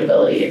to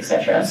profitability, et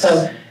cetera.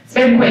 So it's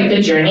been quite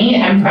the journey.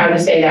 I'm proud to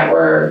say that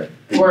we're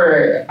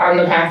on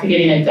the path to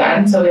getting it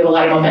done. So we have a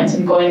lot of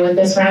momentum going with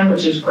this round,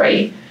 which is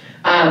great.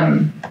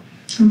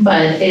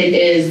 But it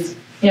is,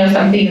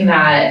 something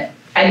that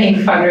I think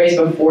fundraise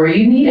before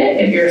you need it.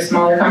 If you're a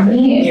smaller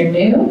company and you're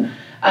new,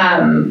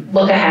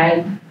 look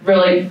ahead,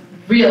 really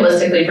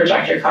realistically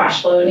project your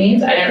cash flow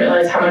needs. I didn't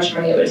realize how much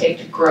money it would take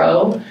to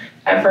grow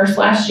at first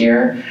last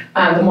year.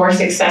 The more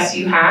success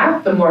you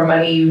have, the more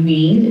money you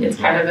need. It's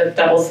kind of a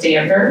double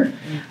standard.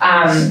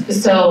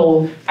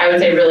 So I would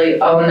say really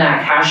own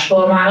that cash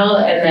flow model,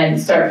 and then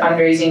start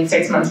fundraising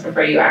 6 months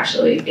before you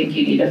actually think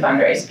you need to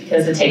fundraise,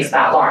 because it takes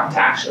that long to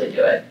actually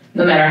do it,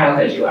 no matter how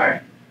good you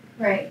are.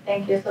 Great,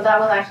 thank you. So that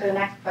was actually the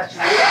next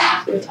question I was going to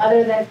ask you.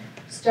 Other than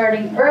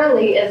starting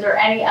early, is there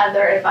any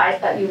other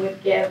advice that you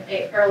would give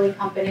a early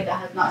company that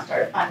has not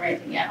started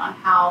fundraising yet on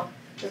how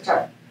to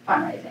start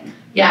fundraising?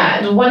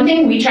 Yeah, the one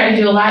thing we try to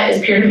do a lot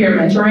is peer-to-peer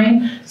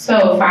mentoring.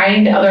 So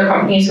find other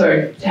companies who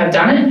have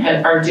done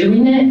it, are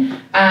doing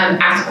it.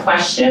 Ask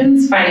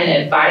questions, find an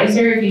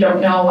advisor if you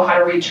don't know how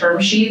to read term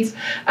sheets.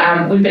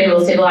 We've been able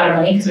to save a lot of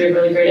money because we have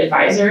really great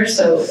advisors.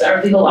 So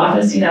our legal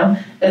office, we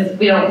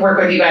don't work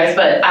with you guys,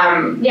 but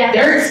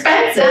they're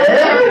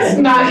expensive.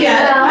 Not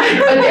yet,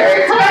 but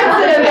they're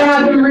expensive to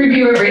have them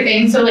review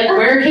everything. So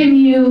where can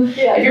you,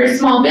 if you're a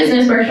small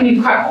business, where can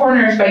you cut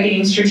corners by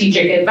getting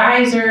strategic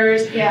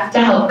advisors to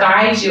help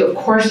guide you? Of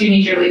course, you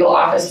need your legal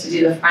office to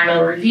do the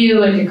final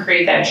review and to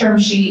create that term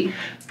sheet.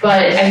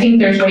 But I think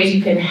there's ways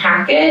you can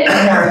hack it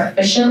more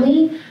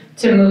efficiently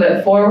to move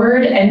it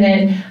forward. And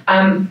then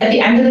at the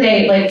end of the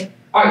day,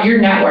 your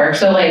network.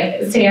 So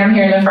Sam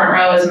here in the front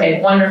row has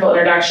made wonderful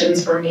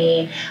introductions for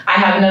me. I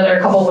have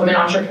another couple women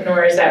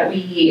entrepreneurs that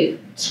we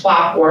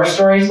swap war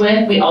stories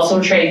with. We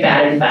also trade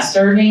bad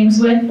investor names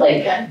with.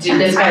 Dude,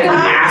 this guy's an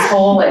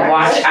asshole.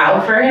 Watch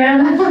out for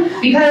him.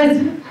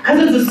 Because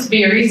because it's a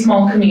very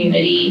small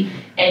community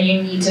and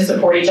you need to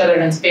support each other,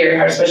 and it's very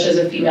hard, especially as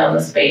a female in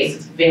the space.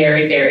 It's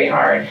very, very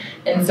hard.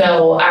 And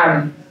so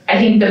I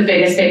think the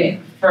biggest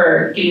thing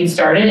for getting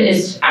started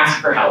is ask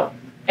for help,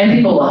 and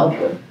people will help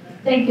you.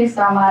 Thank you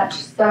so much.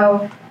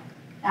 So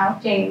now,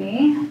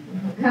 Jamie,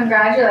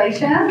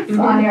 congratulations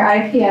on your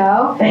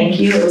IPO. Thank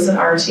you. It was an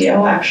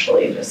RTO,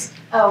 actually. Just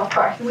Oh, of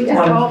course. We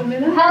just hold a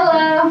minute.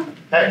 Hello.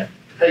 Hey,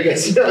 how you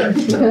guys doing?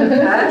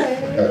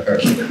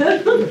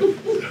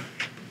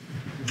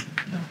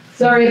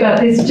 Sorry about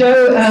this.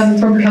 Joe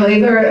from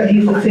Caliva,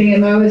 he's the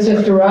CMO, has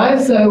just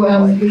arrived,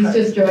 so he's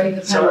just joining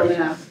the panel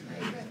now.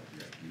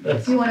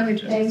 Do you want to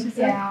introduce yourself?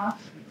 Yeah.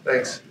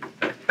 Thanks.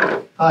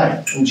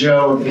 Hi, I'm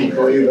Joe from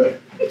Caliva,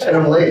 and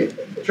I'm late.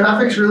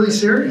 Traffic's really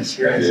serious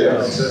here in San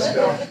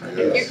Francisco.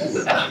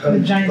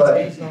 But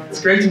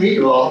it's great to meet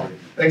you all.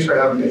 Thanks for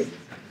having me.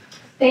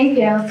 Thank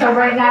you. So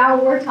right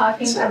now we're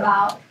talking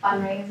about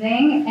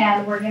fundraising,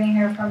 and we're going to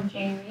hear from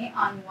Jamie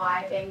on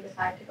why Bang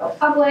decided to go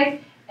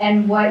public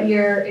and what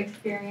your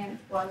experience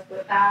was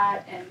with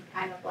that, and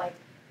kind of like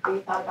what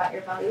you thought about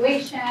your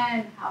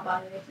valuation, how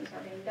valuations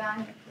are being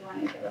done. If you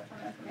want to give us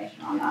some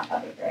information on that,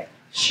 that'd be great.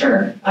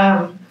 Sure.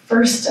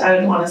 First, I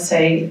would want to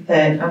say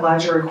that I'm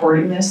glad you're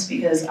recording this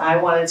because I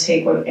want to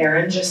take what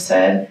Erin just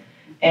said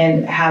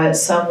and have it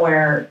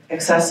somewhere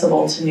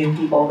accessible to new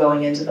people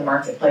going into the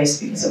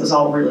marketplace because it was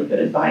all really good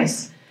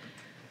advice.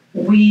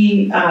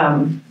 We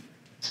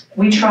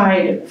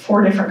tried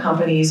 4 different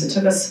companies. It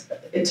took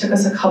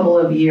us a couple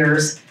of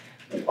years.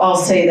 I'll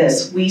say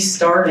this, we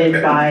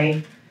started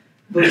by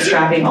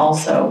bootstrapping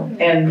also,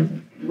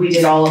 and we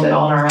did all of it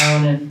on our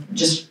own and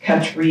just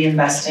kept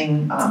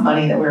reinvesting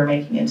money that we were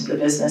making into the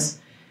business.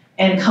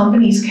 And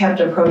companies kept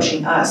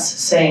approaching us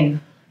saying,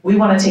 we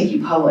want to take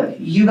you public.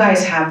 You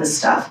guys have the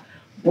stuff.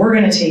 We're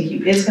going to take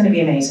you. It's going to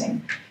be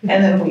amazing.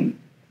 And then we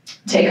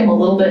take them a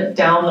little bit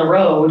down the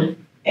road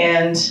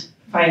and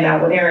find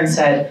out what Erin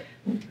said.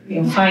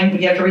 You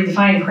have to read the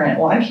fine print.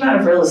 Well, I came out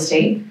of real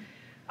estate.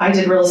 I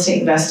did real estate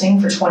investing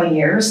for 20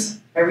 years.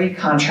 I read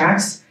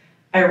contracts.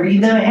 I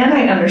read them and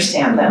I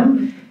understand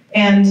them.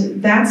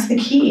 And that's the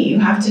key. You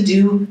have to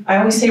do, I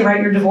always say,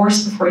 write your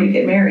divorce before you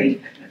get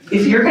married.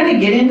 If you're going to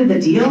get into the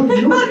deal,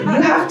 you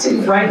have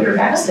to write your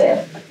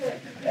exit.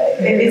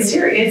 It's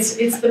serious.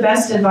 It's the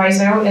best advice.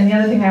 And the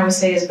other thing I always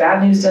say is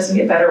bad news doesn't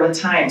get better with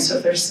time. So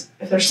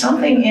if there's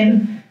something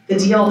in the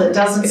deal that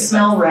doesn't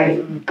smell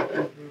right,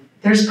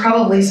 there's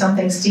probably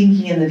something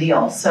stinky in the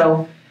deal.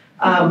 So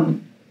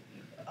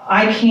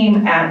I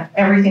came at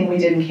everything we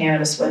did in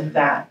cannabis with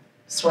that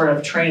sort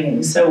of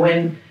training. So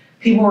when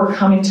people were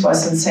coming to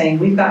us and saying,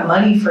 we've got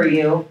money for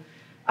you,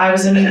 I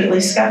was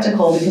immediately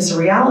skeptical because the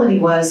reality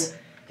was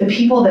the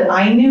people that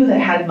I knew that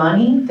had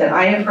money that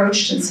I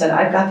approached and said,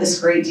 I've got this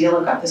great deal,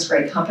 I've got this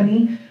great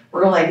company,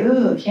 were like,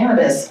 ooh,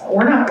 cannabis,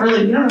 we don't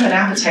have an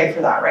appetite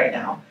for that right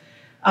now.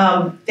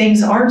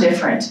 Things are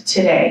different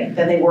today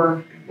than they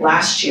were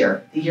last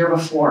year, the year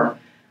before.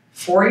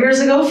 4 years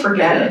ago,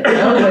 forget it.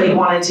 Nobody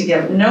wanted to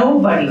give,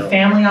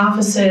 family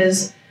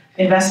offices,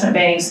 investment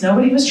banks,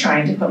 nobody was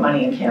trying to put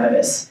money in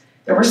cannabis.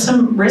 There were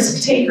some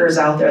risk takers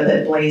out there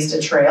that blazed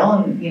a trail,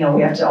 and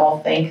we have to all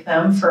thank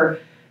them for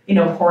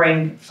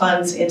pouring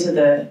funds into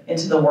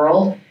the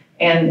world.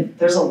 And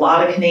there's a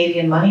lot of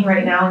Canadian money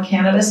right now in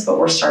cannabis, but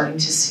we're starting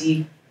to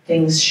see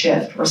things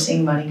shift. We're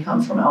seeing money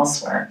come from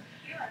elsewhere.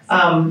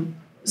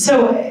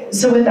 So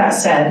with that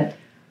said,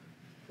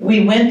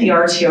 we went the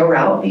RTO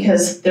route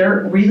because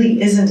there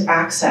really isn't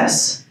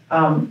access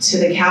to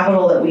the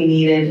capital that we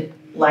needed.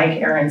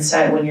 Like Erin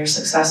said, when you're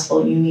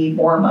successful, you need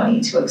more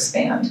money to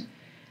expand.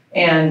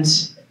 And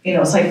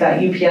it's like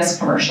that UPS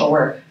commercial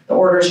where the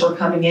orders were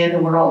coming in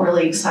and we're all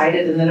really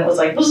excited, and then it was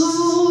like,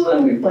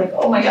 and we were like,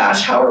 oh my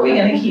gosh, how are we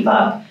going to keep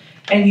up?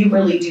 And you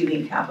really do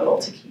need capital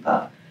to keep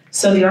up.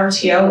 So the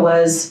RTO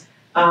was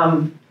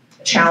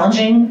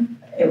challenging.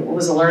 It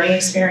was a learning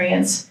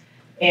experience,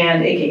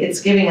 and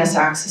it's giving us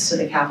access to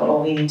the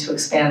capital we need to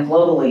expand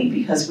globally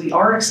because we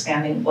are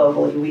expanding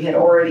globally. We had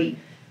already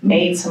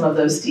made some of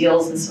those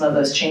deals and some of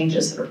those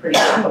changes that are pretty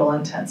capital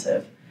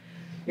intensive.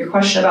 Your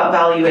question about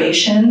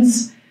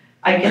valuations,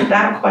 I get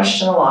that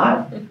question a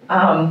lot.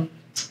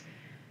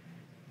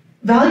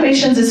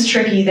 Valuations is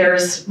tricky.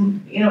 There's,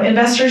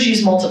 investors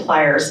use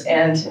multipliers,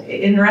 and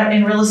in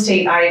real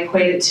estate, I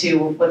equate it to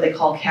what they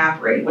call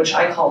cap rate, which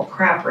I call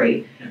crap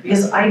rate,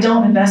 because I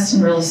don't invest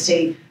in real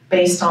estate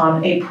based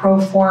on a pro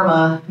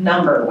forma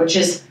number, which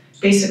is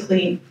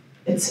basically,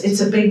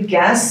 it's a big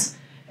guess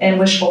and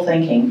wishful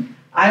thinking.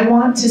 I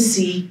want to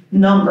see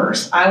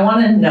numbers. I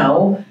want to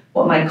know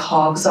what my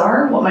COGS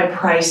are, what my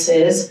price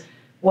is,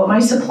 what my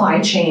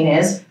supply chain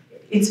is.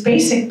 It's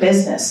basic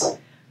business.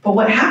 But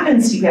what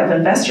happens, you have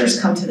investors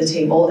come to the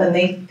table and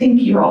they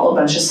think you're all a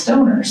bunch of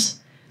stoners.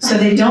 So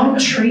they don't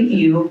treat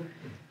you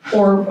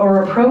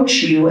or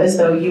approach you as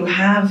though you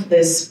have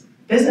this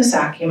business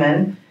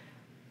acumen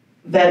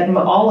that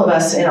all of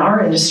us in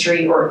our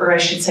industry, or I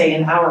should say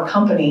in our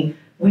company,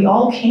 we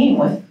all came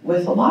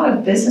with a lot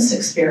of business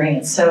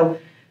experience. So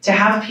to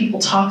have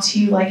people talk to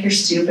you like you're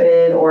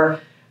stupid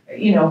or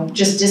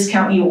just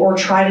discount you or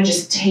try to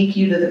just take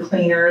you to the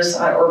cleaners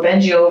or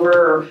bend you over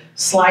or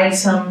slide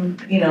some,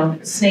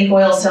 snake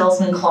oil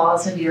salesman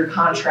clause into your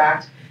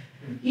contract.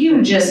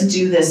 You just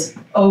do this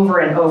over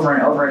and over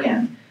and over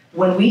again.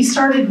 When we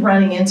started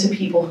running into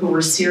people who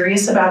were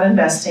serious about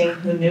investing,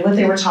 who knew what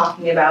they were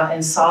talking about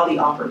and saw the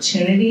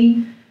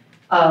opportunity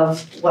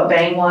of what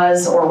Bang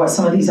was or what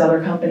some of these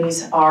other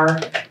companies are,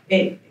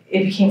 it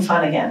became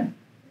fun again.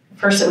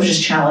 First it was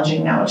just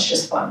challenging, now it's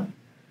just fun.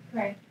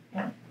 Right.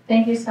 Yeah.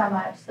 Thank you so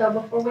much. So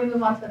before we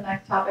move on to the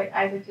next topic,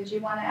 Isaac, did you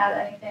want to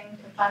add anything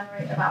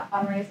to about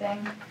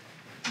fundraising?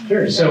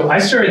 Sure. So I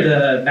started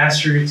the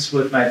Masterroots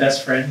with my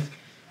best friend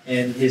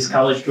in his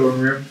college dorm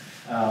room.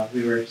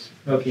 We were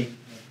smoking,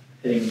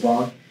 hitting the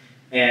bong,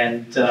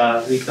 and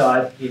we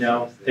thought,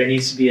 there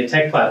needs to be a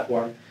tech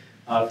platform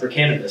for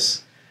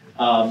cannabis.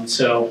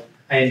 So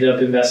I ended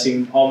up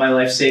investing all my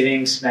life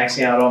savings,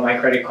 maxing out all my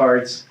credit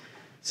cards,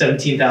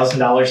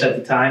 $17,000 at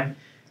the time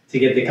to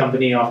get the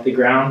company off the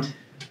ground.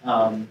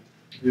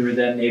 We were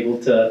then able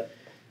to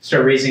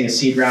start raising a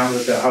seed round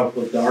with the help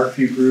of the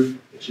ArcView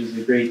Group, which is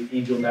a great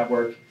angel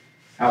network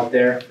out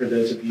there for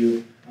those of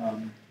you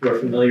who are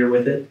familiar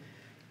with it.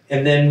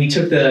 And then we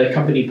took the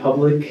company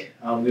public.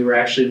 We were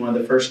actually one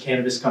of the first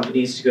cannabis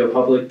companies to go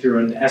public through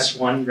an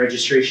S1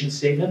 registration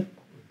statement.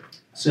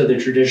 So the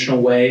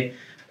traditional way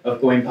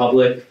of going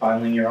public,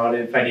 filing your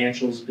audit,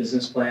 financials,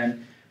 business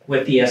plan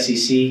with the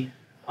SEC.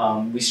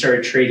 We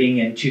started trading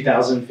in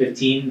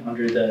 2015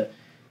 under the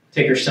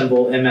ticker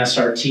symbol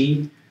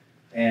MSRT.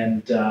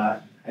 And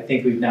I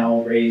think we've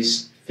now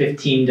raised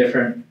 15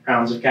 different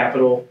rounds of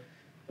capital,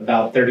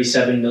 about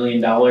 $37 million.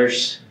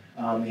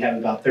 We have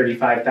about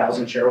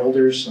 35,000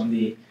 shareholders on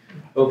the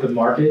open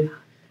market.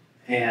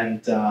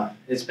 And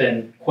it's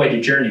been quite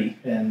a journey.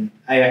 And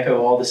I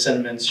echo all the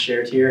sentiments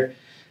shared here.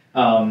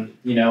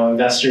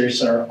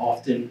 Investors are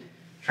often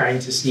trying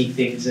to sneak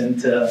things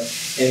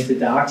into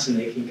docs, and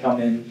they can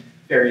come in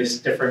various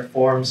different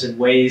forms and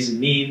ways and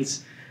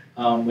means,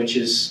 which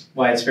is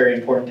why it's very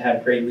important to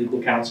have great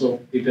legal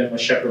counsel. We've been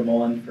with Shepherd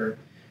Mullen for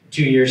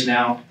 2 years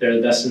now. They're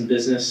the best in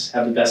business,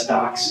 have the best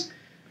docs,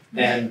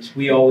 and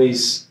we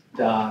always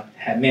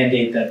have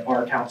mandate that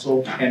our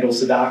counsel handles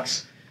the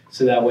docs,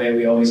 so that way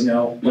we always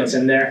know what's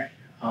in there.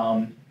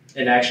 And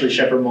actually,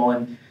 Shepherd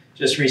Mullen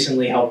just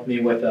recently helped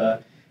me with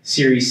a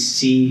Series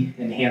C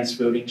enhanced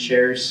voting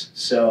shares.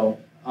 So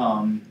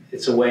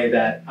it's a way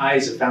that I,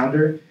 as a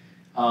founder,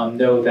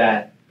 know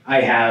that I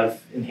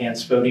have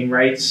enhanced voting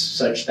rights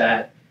such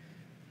that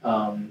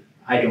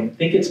I don't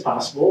think it's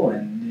possible,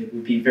 and it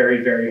would be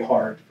very, very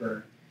hard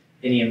for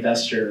any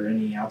investor or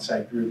any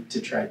outside group to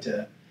try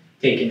to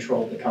take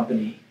control of the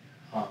company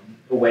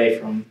away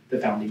from the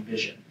founding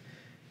vision.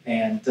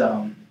 And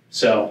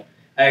so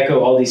I echo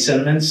all these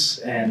sentiments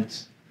and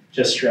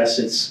just stress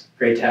it's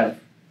great to have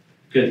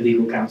good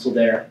legal counsel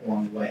there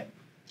along the way.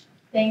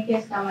 Thank you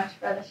so much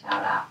for the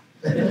shout out.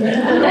 I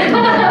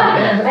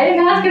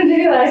didn't ask him to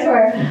do it, I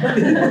swear.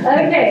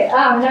 Okay,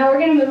 now we're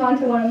going to move on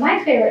to one of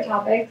my favorite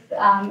topics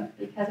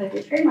because I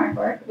do trademark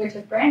work, which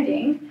is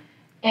branding.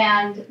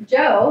 And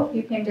Joe,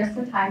 you came just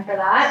in time for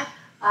that.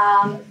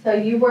 So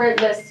you were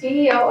the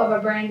CEO of a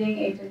branding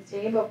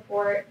agency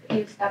before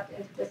you stepped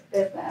into this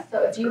business.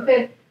 So if you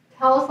could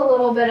tell us a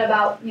little bit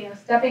about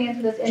stepping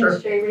into this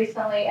industry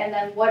recently, and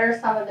then what are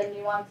some of the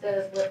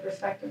nuances with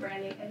respect to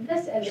branding in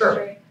this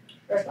industry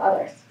versus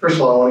others? First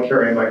of all, I want to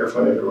carry a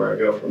microphone everywhere I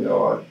go from now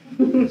on. It's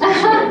really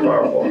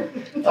powerful.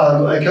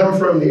 I come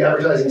from the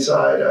advertising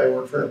side. I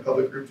worked for a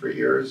public group for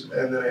years,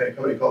 and then I had a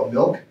company called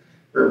Milk.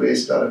 We were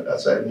based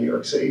outside of New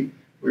York City.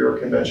 We were a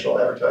conventional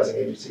advertising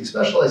agency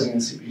specializing in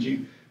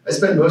CPG. I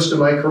spent most of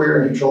my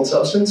career in controlled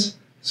substance,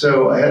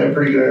 so I had a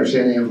pretty good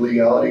understanding of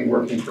legality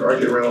working for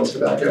R.J. Reynolds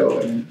Tobacco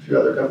and a few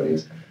other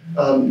companies.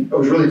 I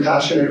was really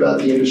passionate about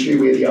the industry.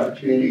 We had the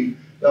opportunity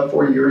about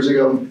 4 years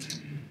ago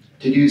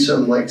to do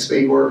some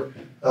spade work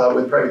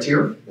with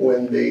Privateer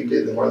when they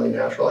did the Marley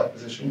Natural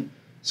acquisition.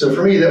 So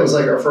for me, that was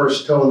our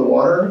first toe in the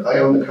water. I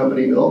owned the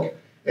company Milk,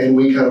 and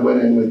we kind of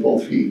went in with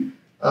both feet.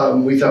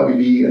 We thought we'd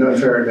be an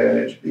unfair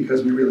advantage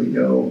because we really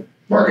know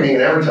marketing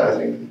and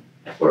advertising.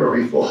 What a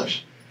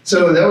reflush.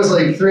 So that was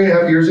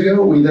 3.5 years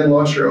ago. We then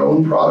launched our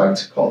own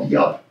product called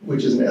Yup,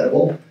 which is an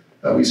edible.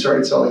 We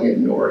started selling it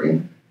in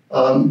Oregon.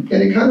 And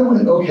it kind of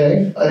went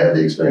okay. I had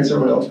the experience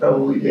everyone else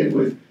probably did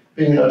with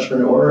being an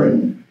entrepreneur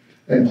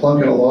and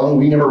plunking along.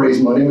 We never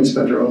raised money. We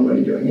spent our own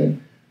money doing it.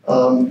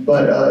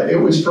 But it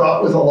was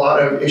fraught with a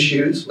lot of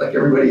issues, like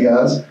everybody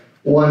has.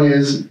 One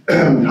is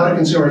how do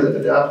consumers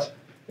adapt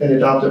and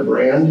adopt a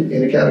brand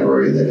in a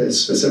category that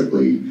is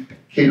specifically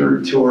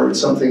catered towards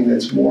something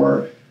that's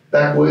more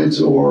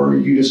backwoods, or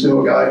you just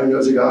know a guy who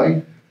knows a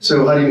guy.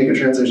 So how do you make a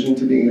transition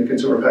to being a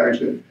consumer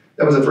packaged good?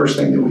 That was the first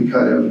thing that we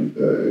kind of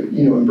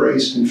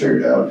embraced and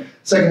figured out.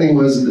 Second thing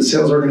was the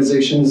sales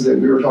organizations that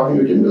we were talking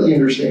to didn't really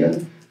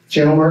understand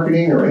channel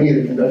marketing or any of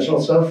the conventional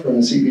stuff from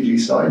the CPG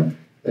side.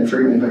 And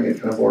forgive me if I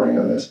get kind of boring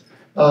on this.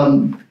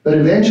 But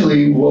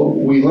eventually what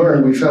we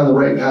learned, we found the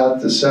right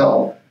path to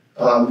sell.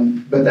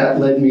 But that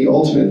led me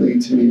ultimately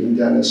to meeting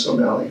Dennis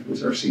O'Malley, who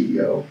was our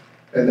CEO.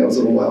 and that was a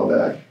little while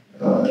back.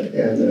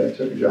 And then I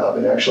took a job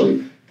and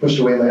actually pushed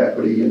away my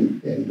equity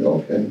in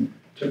milk and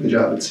took the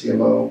job at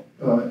CMO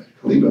at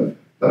Caliba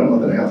about a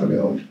month and a half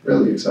ago.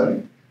 Really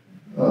exciting.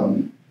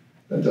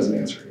 That doesn't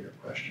answer your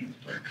question,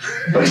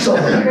 but I still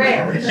have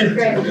Great, that's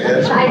great.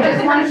 I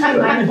just want to be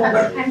mindful,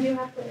 what time do you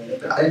have to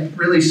leave?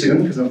 Really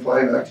soon, because I'm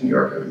flying back to New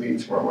York. I have a meeting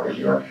tomorrow morning in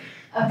New York.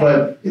 Okay.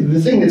 But the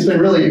thing that's been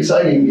really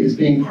exciting is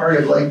being part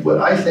of like what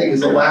I think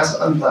is the last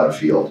unplowed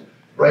field,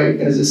 right?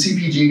 And as a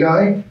CPG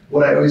guy,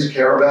 what I always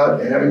care about,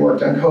 and having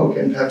worked on Coke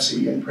and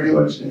Pepsi and pretty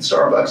much in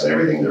Starbucks and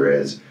everything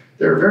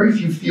there are very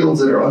few fields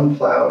that are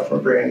unplowed from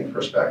a branding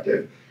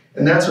perspective.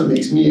 And that's what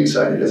makes me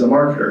excited as a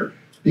marketer,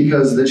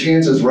 because the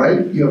chance is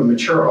right. You have a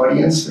mature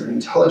audience, they're an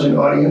intelligent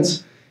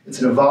audience,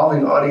 it's an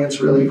evolving audience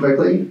really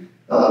quickly,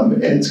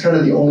 and it's kind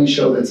of the only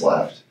show that's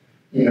left,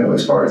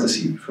 as far as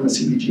from a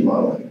CPG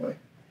model anyway.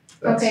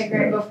 Okay,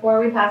 great. Before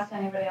we pass to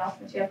anybody else,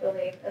 since you have to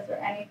leave, is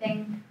there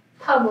anything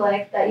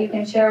public that you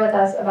can share with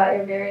us about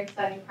your very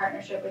exciting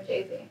partnership with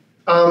Jay-Z?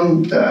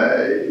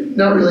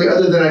 Not really,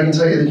 other than I can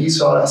tell you that he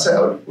sought us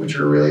out, which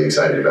we're really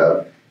excited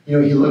about. He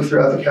looked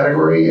throughout the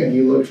category and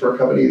he looked for a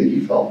company that he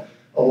felt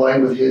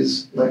aligned with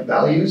his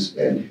values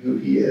and who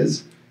he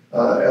is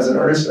as an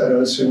artist. I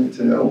don't assume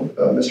to know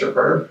Mr.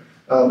 Carter,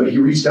 but he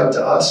reached out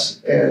to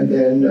us, and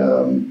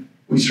then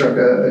we struck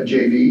a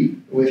JV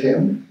with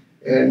him,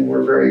 and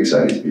we're very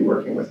excited to be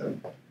working with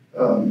him.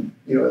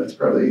 That's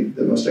probably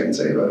the most I can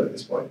say about it at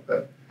this point,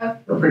 but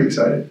we're pretty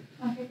excited.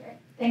 Okay, great.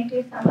 Thank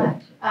you so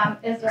much.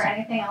 Is there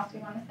anything else you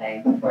want to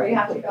say before you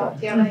have to go?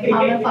 Do you have any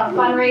comments on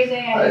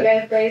fundraising? I know you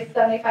guys raised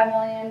 $75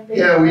 million recently.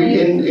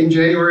 Yeah, in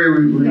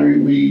January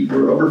we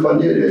were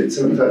overfunded at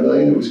 $75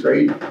 million. It was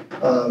great.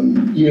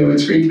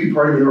 It's great to be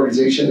part of an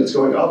organization that's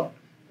going up.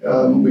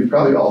 We've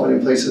probably all been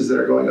in places that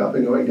are going up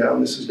and going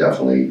down. This is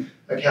definitely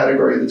a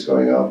category that's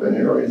going up and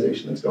an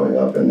organization that's going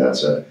up, and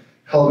that's a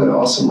hell of an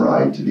awesome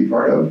ride to be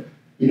part of.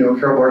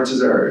 Carol Bartz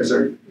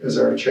is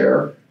our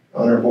chair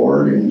on our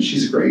board, and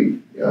she's a great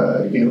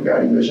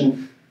guiding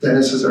vision.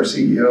 Dennis is our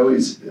CEO.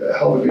 He's a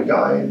hell of a good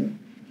guy and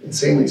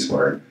insanely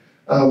smart.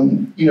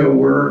 We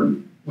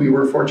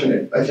were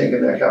fortunate, I think,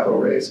 in that capital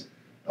raise.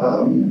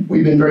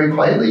 We've been very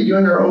quietly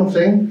doing our own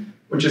thing,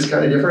 which is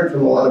kind of different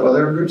from a lot of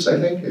other groups, I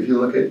think. If you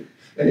look at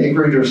an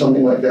Acreage or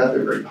something like that,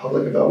 they're very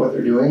public about what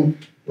they're doing.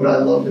 What I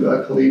loved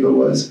about Caliba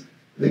was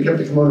they kept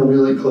the kimono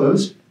really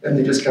closed, and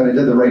they just kind of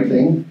did the right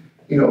thing,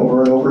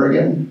 over and over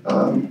again,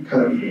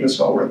 kind of in a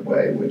stalwart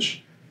way,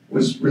 which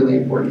was really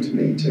important to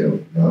me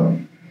too.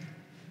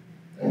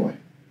 Anyway,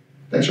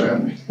 thanks for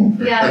having me.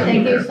 Yeah,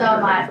 thank you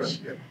so much.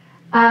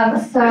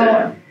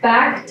 So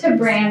back to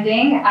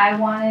branding, I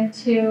wanted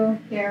to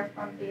hear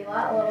from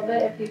Bila a little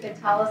bit. If you could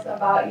tell us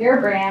about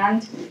your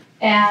brand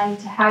and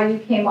how you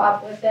came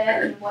up with it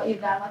and what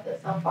you've done with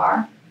it so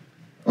far.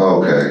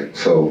 Okay,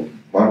 so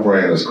my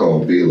brand is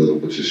called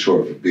Bila, which is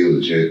short for Be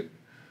Legit.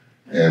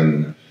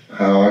 And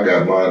how I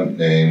got my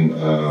name,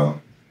 I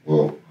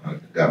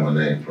got my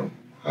name from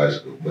high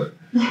school, but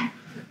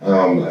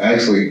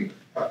actually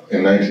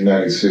in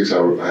 1996 I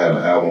had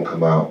an album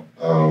come out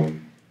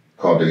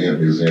called The Hemp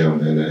Museum,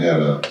 and it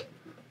had a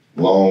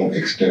long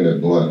extended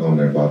blunt on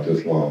there about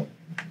this long.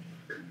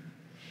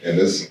 And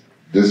this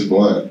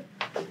blunt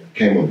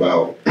came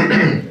about,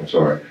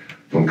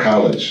 from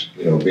college,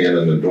 being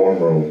in the dorm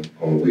room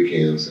on the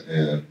weekends,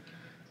 and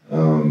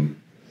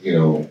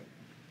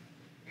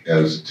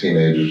as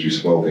teenagers, you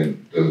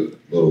smoking the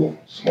little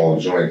small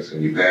joints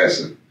and you pass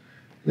it,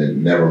 and it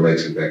never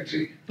makes it back to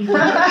you.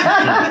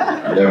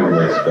 Never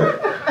makes it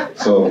back.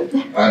 So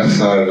I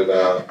decided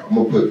I'm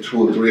gonna put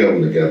 2 or 3 of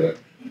them together.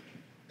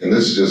 And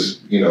this is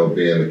just, being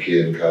a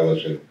kid in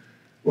college and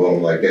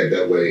rolling like that.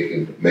 That way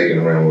you can make it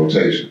around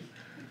rotation.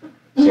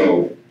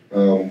 So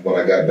when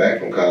I got back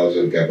from college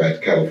and got back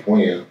to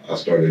California, I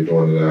started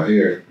doing it out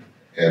here.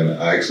 And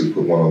I actually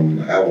put one on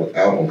the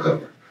album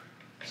cover.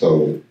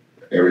 So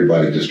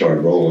everybody just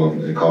started rolling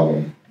them and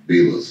calling them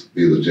Bilas,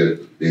 Be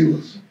Legit,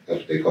 Bilas. That's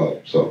what they call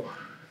them. So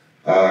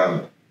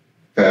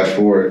fast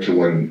forward to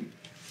when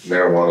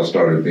marijuana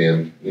started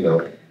being,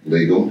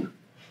 legal.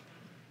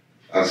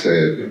 I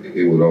said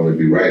it would only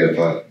be right if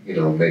I,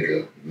 make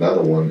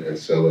another one and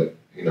sell it,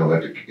 in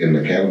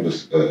the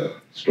cannabis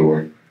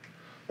store.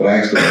 But I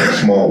actually made a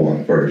small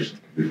one first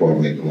before I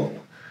made the long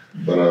one.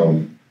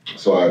 But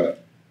so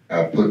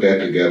I put that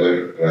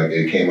together.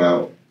 It came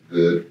out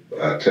good.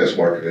 I test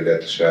marketed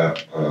at the shop.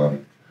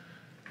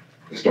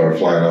 It started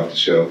flying off the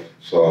shelf.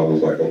 So I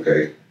was like,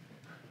 okay,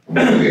 I'm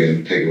gonna go ahead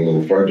and take it a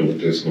little further with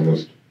this, and I'm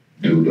gonna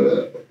do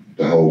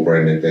the whole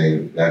branding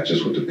thing, not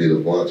just with the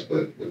Bila blunts,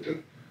 but with the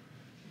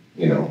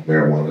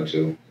marijuana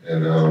too.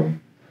 And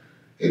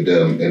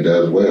it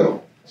does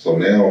well. So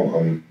now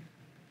I'm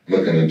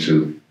looking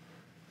into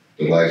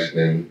the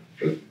licensing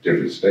for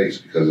different states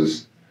because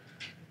it's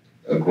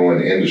a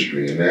growing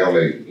industry. And now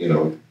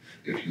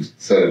if you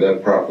set it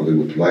up properly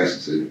with the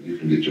licensing, you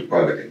can get your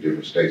product in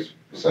different states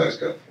besides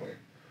California.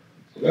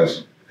 So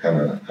that's kind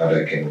of how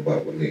that came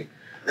about with me.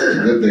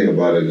 The good thing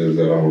about it is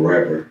that I'm a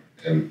rapper,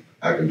 and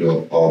I can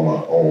do all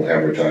my own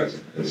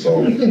advertising and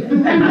so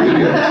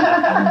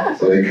yeah.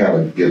 So it kind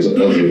of gives us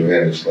an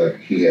advantage, like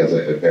he has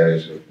an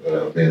advantage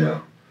of being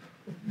a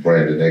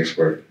branding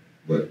expert.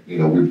 But you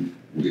know,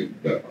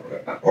 the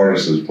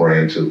artist is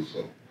brand too,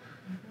 so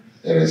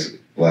and it's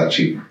a lot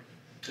cheaper.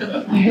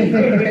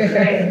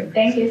 Great,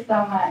 thank you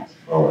so much.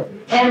 All right.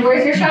 And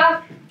where's your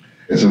shop?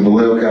 It's in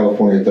Vallejo,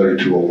 California,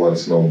 3201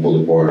 Snow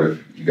Boulevard.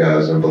 If you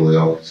guys in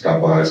Vallejo,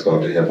 stop by. It's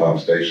called the Hip Hop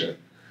Station.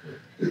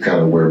 It's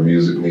kind of where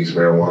music meets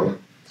marijuana.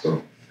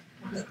 So,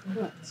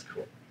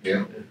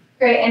 yeah.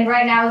 Great, and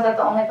right now, is that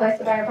the only place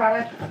to buy your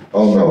product?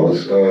 Oh no,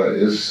 it's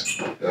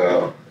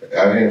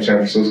out here in San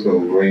Francisco,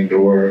 Green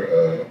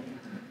Door,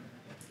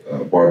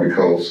 Barbie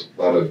Coast,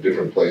 a lot of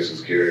different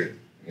places carry it.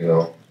 You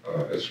know,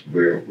 it's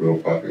real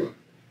popular.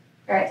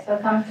 Great, so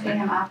come see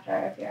him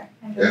after if you're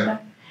interested. Yeah.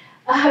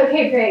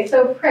 Okay, great.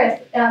 So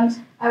Chris,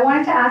 I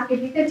wanted to ask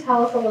if you could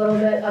tell us a little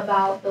bit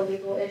about the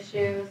legal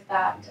issues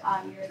that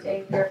you're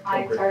saying your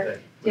clients are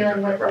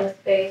dealing with in the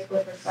space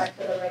with respect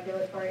to the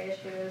regulatory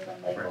issues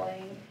and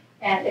labeling,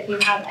 and if you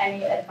have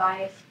any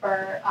advice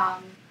for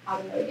how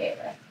to mitigate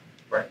this.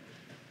 Right.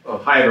 Well,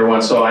 hi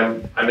everyone. So I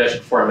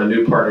mentioned before I'm a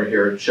new partner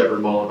here at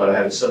Shepherd Mullen, but I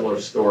had a similar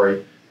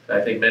story.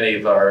 I think many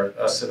of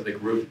us in the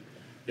group,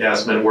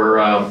 Yasmin, were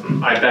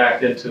I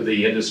backed into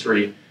the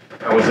industry.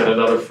 I was at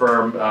another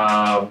firm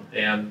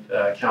and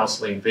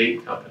counseling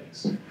vape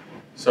companies.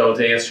 So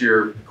to answer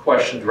your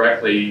question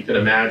directly, you can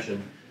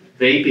imagine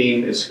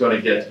vaping is going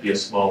to get to be a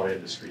smaller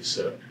industry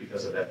soon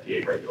because of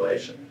FDA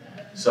regulation.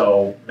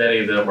 So many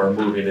of them are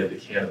moving into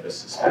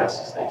cannabis as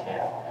fast as they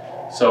can.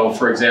 So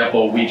for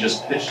example, we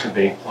just pitched a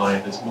vape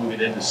client that's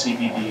moving into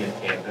CBD and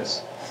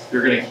cannabis.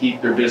 They're going to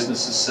keep their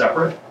businesses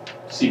separate.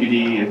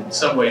 CBD in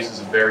some ways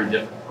is a very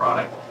different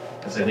product,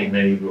 as I think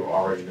many of you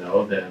already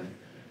know, than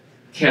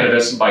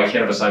cannabis, and by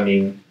cannabis I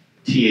mean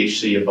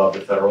THC above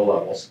the federal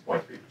levels,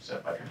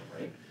 0.3% by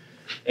memory.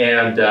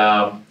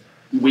 And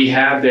we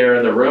had there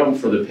in the room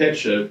for the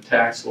pitch a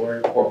tax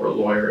lawyer, corporate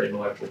lawyer,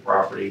 intellectual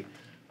property.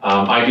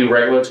 I do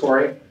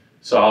regulatory,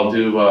 so I'll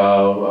do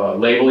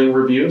labeling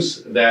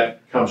reviews.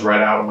 That comes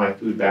right out of my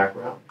food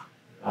background.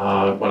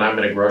 When I'm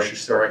in a grocery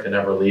store, I can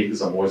never leave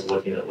because I'm always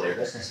looking at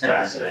labels. It's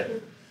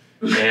fascinating.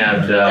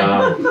 And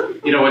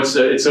you know,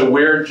 it's a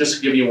weird, just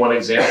to give you one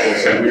example,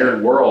 it's a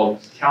weird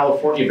world.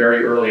 California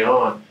very early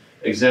on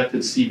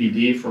exempted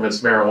CBD from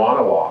its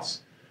marijuana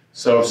laws.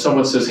 So if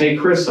someone says, hey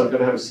Chris, I'm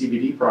gonna have a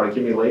CBD product,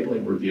 give me a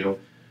labeling review.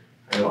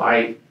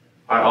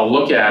 I'll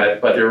look at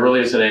it, but there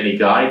really isn't any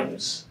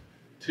guidance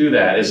to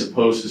that as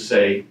opposed to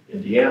say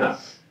Indiana.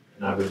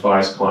 And I've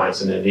advised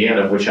clients in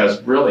Indiana, which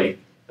has really,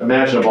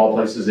 imagine of all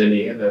places,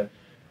 Indiana,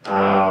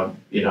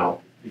 you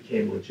know,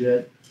 became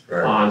legit.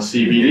 Right. On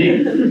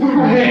CBD.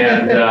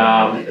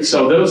 And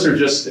so those are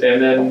just,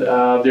 and then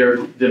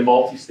the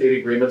multi-state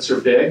agreements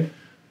are big,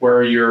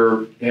 where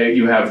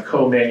you have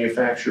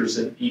co-manufacturers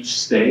in each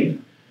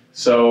state.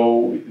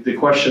 So the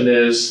question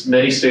is,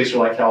 many states are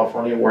like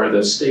California, where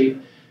the state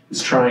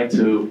is trying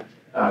to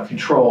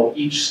control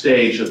each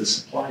stage of the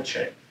supply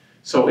chain.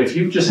 So if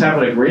you just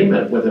have an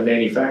agreement with a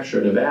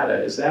manufacturer in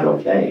Nevada, is that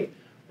okay?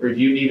 Or do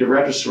you need to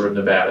register in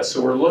Nevada?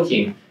 So we're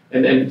looking,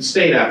 and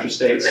state after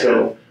state,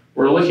 so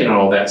we're looking at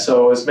all that.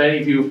 So as many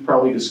of you have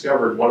probably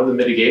discovered, one of the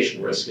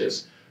mitigation risks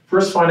is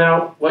first find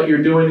out what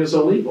you're doing is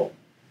illegal.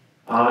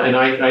 And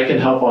I can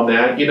help on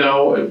that. You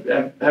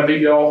know, have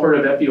you all heard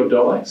of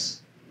Epidiolex?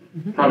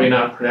 Probably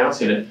not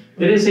pronouncing it.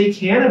 It is a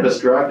cannabis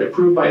drug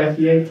approved by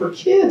FDA for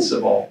kids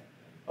of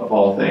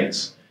all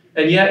things.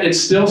 And yet it's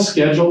still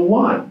Schedule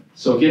 1.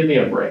 So give me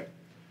a break.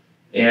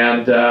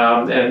 And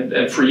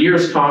for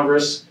years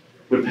Congress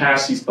would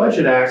pass these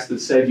budget acts that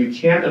said you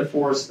can't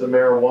enforce the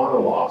marijuana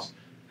laws,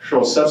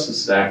 Controlled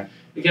Substances Act,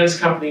 against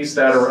companies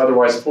that are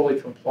otherwise fully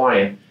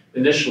compliant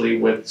initially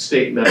with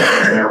state medical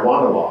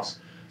marijuana laws.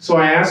 So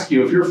I ask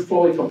you, if you're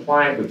fully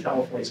compliant with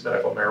California's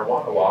medical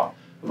marijuana law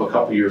of a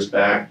couple years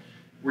back,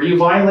 were you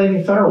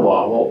violating federal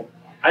law? Well,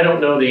 I don't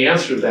know the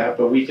answer to that,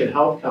 but we can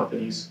help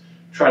companies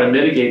try to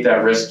mitigate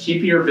that risk,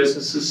 keeping your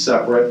businesses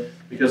separate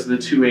because of the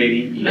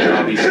 280E,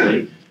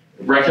 obviously,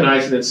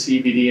 recognizing that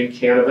CBD and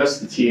cannabis,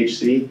 the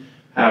THC,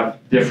 have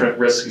different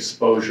risk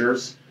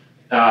exposures.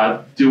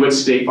 Do it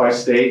state by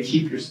state.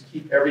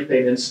 Keep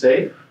everything in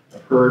state.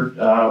 I've heard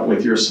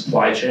with your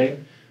supply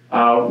chain.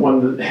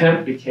 When the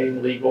hemp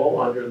became legal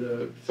under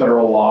the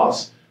federal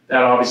laws,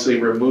 that obviously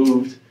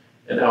removed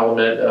an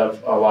element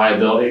of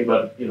liability.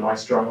 But you know, I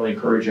strongly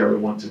encourage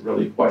everyone to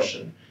really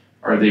question: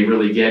 are they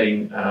really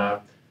getting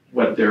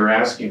what they're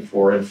asking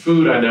for? And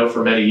food, I know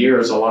for many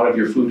years, a lot of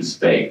your food is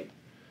fake.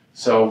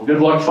 So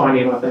good luck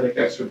finding authentic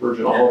extra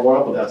virgin olive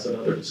oil, but that's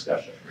another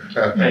discussion.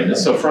 And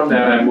so from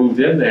that, I moved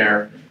in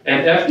there.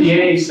 And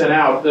FDA sent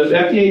out, the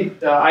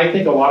FDA, I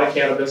think a lot of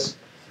cannabis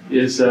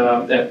is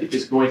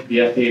going to be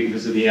FDA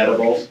because of the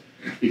edibles,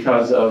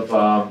 because of,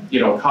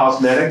 you know,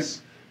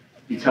 cosmetics,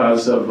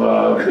 because of,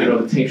 you know,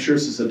 the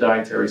tinctures is a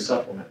dietary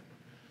supplement.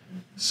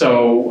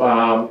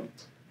 So,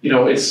 you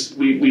know,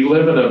 we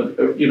live in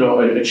a, you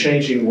know, a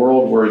changing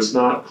world where it's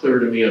not clear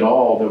to me at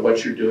all that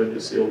what you're doing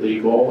is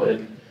illegal,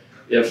 and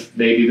if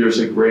maybe there's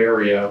a gray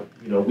area,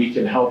 we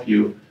can help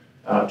you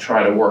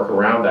try to work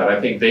around that. I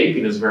think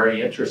vaping is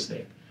very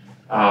interesting.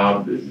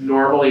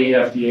 Normally,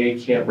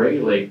 FDA can't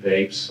regulate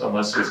vapes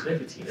unless there's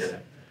nicotine in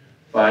it.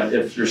 But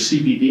if there's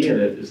CBD in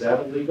it, is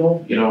that illegal?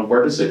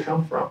 Where does it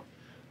come from?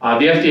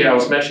 The FDA, I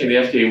was mentioning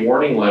the FDA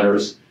warning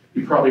letters.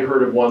 You probably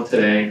heard of one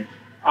today.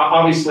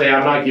 Obviously,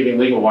 I'm not giving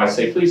legal advice.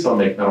 Say, please don't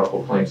make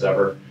medical claims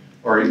ever,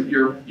 or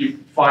you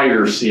fire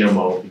your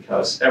CMO,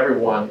 because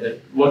everyone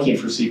looking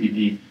for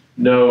CBD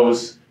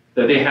knows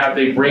that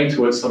they bring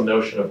to it some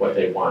notion of what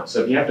they want.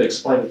 So if you have to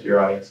explain it to your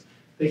audience,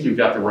 I think you've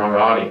got the wrong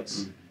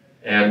audience.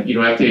 And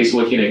FDA is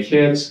looking at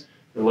kids,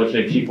 they're looking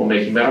at people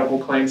making medical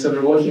claims, and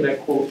they're looking at,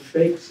 quote,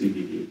 fake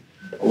CBD.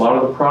 A lot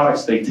of the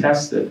products they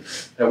tested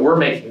that were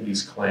making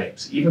these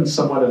claims, even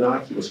somewhat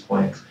innocuous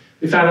claims,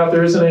 they found out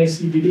there isn't any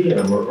CBD in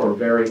them, or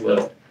very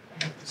little.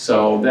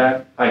 So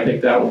I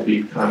think that will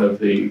be kind of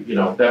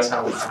that's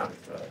how we kind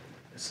of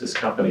assist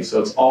companies.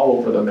 So it's all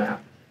over the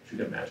map, as you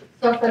can imagine.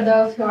 So for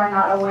those who are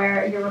not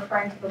aware, you're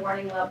referring to the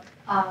warning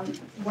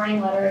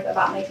letters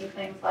about making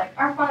things like,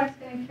 our product's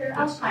going to cure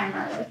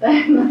Alzheimer's.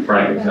 And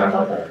right, exactly.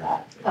 Like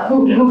that.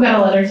 So, Who got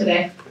a letter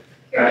today?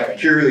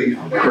 Curely.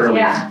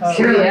 yeah.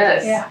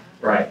 Curious.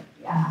 Right.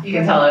 Yeah. You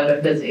can tell I've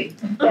been busy.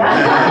 Yeah.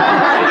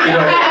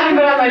 I haven't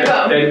been on my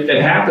phone.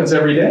 It happens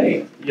every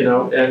day,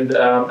 and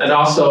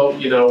also,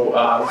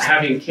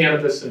 having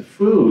cannabis in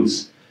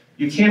foods,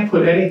 you can't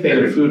put anything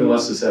in food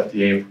unless it's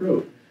FDA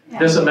approved. Yeah. It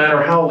doesn't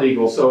matter how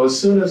legal. So as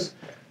soon as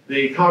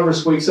the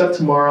Congress wakes up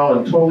tomorrow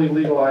and totally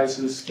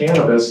legalizes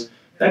cannabis,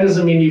 that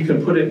doesn't mean you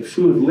can put it in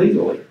food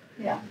legally.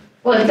 Yeah.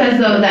 Well, it says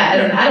though that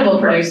as an edible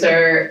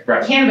producer,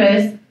 Right.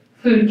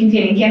 food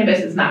containing cannabis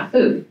is not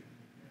food.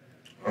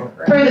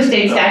 Per the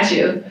state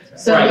statute.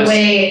 So Right, the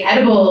way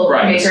edible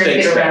right, makers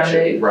state get around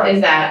statute, it right.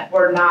 is that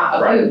we're not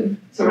a Right. food.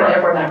 So we're Right.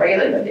 therefore not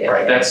regulated by the FDA.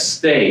 Right, that's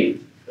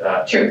state.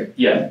 True.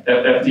 Yeah,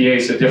 FDA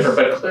is a different,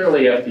 but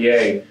clearly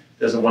FDA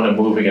doesn't want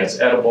to move against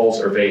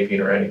edibles or vaping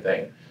or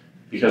anything,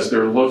 because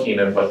they're looking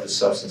at what the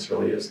substance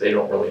really is. They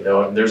don't really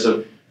know it. And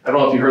I don't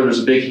know if you heard,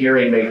 there's a big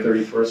hearing May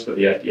 31st with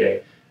the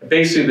FDA. And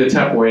basically the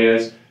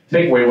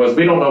takeaway was,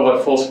 we don't know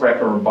what full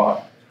spectrum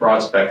or broad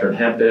spectrum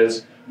hemp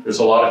is. There's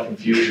a lot of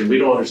confusion. We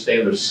don't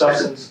understand their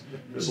substance.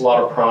 There's a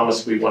lot of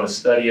promise. We want to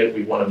study it.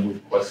 We want to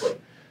move quickly.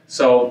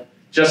 So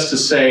just to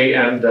say,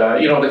 and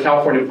the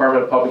California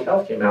Department of Public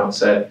Health came out and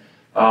said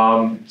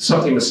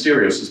something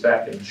mysterious. It was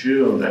back in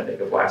June, I think,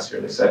 of last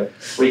year. They said,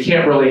 well, you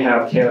can't really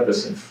have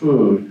cannabis in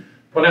food.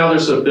 Well, now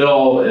there's a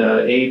bill,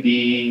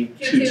 AB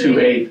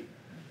 228,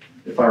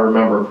 if I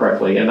remember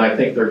correctly, and I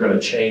think they're going to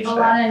change that.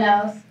 Alana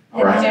knows.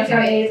 And Right.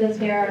 Dr. Hayes is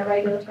here, our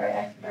regulatory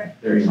expert.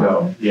 There you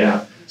go.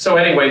 Yeah. So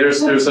anyway,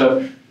 there's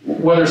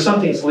whether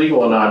something's legal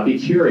or not, be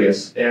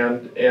curious,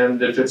 and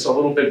if it's a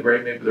little bit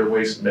gray, maybe there are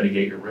ways to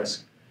mitigate your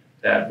risk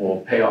that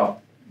will pay off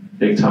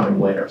big time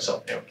later.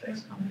 So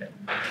thanks.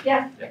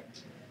 Yeah.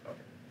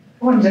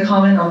 I wanted to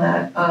comment on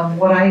that.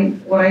 What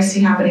I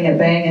see happening at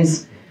Bang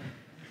is,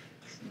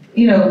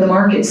 the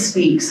market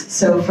speaks.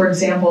 So for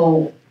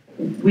example,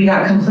 we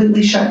got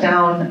completely shut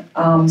down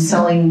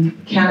selling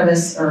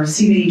cannabis or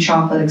CBD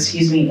chocolate,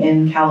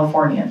 in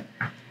California.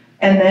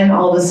 And then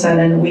all of a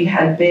sudden we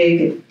had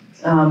big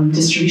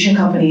distribution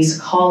companies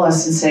call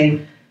us and say,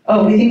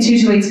 oh, we think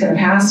 228 is going to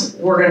pass,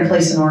 we're going to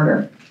place an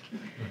order.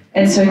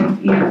 And so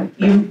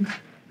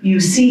you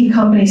see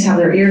companies have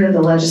their ear to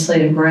the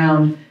legislative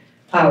ground,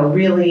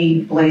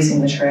 really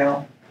blazing the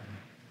trail.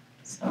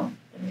 So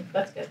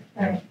That's good.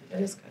 Right.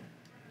 That is good.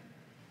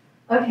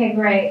 Okay,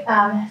 great.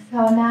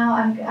 So now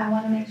I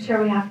want to make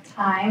sure we have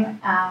time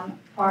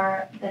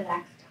for the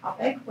next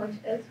topic, which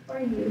is for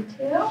you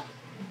two.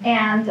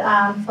 And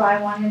so I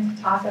wanted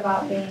to talk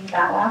about being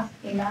badass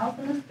females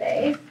in the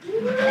space.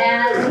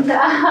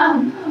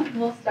 And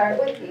we'll start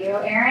with you,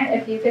 Erin.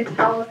 If you could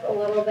tell us a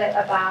little bit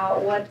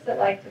about what's it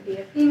like to be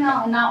a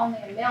female in not only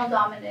a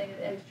male-dominated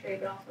industry,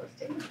 but also a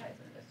stigmatized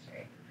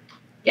industry.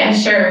 Yeah,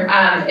 sure.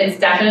 It's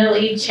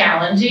definitely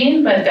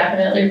challenging, but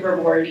definitely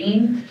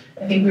rewarding.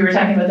 I think we were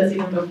talking about this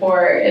even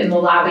before in the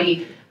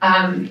lobby.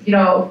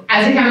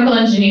 As a chemical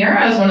engineer,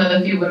 I was one of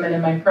the few women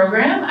in my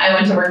program. I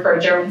went to work for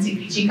a German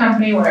CPG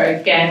company where,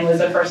 again, was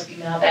the first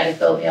female that had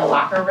built me a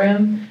locker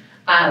room.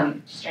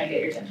 Just trying to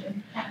get your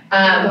attention.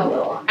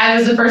 I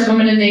was the first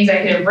woman in the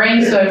executive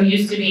rank, so I'm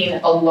used to being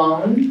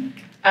alone.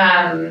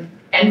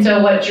 And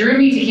so what drew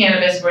me to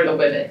cannabis were the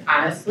women,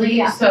 honestly.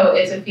 Yeah. So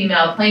it's a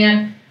female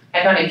plant.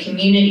 I found a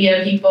community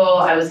of people.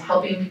 I was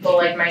helping people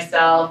like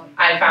myself.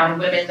 I found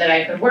women that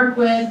I could work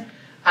with.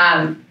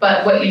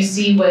 But what you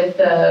see with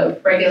the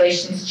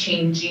regulations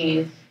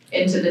changing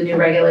into the new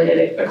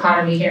regulated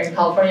economy here in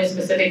California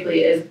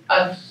specifically is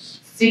a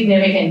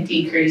significant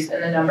decrease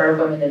in the number of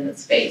women in the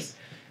space.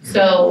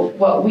 So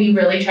what we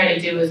really try to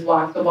do is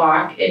walk the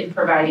walk in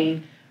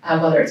providing,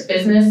 whether it's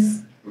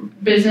business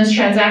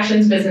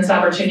transactions, business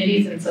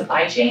opportunities, and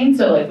supply chain.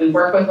 So like we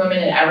work with women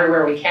in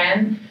everywhere we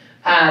can,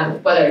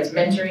 whether it's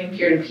mentoring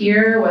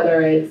peer-to-peer,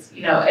 whether it's,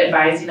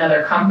 advising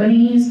other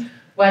companies,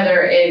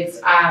 whether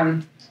it's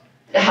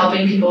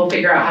helping people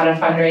figure out how to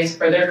fundraise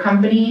for their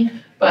company.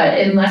 But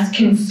unless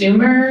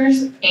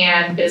consumers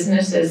and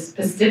businesses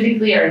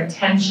specifically are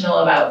intentional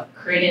about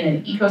creating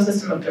an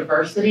ecosystem of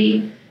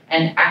diversity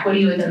and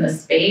equity within the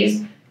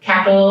space,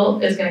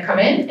 capital is gonna come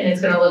in and it's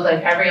gonna look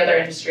like every other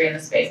industry in the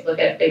space. Look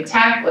at big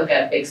tech, look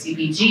at big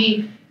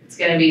CPG. It's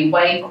gonna be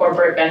white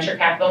corporate venture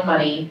capital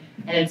money,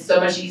 and it's so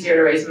much easier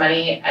to raise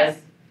money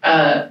as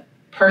a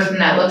person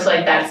that looks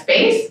like that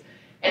space.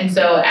 And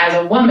so as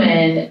a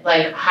woman,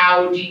 like,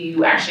 how do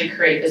you actually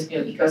create this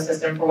new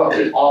ecosystem for what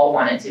we all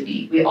want it to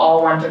be? We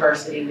all want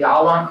diversity, we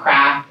all want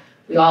craft,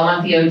 we all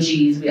want the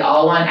OGs, we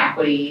all want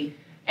equity.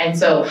 And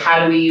so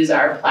how do we use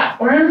our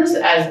platforms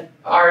as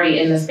already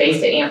in the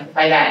space to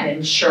amplify that and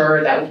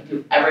ensure that we can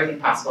do everything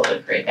possible to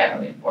create that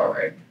moving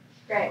forward?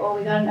 Great, well,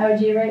 we got an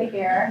OG right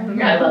here.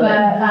 I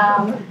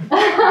love it.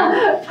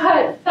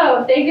 But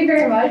so thank you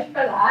very much for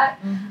that.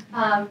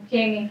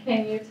 Jamie,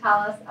 can you tell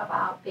us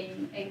about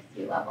being a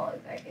C-level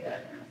executive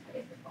in the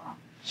space as well?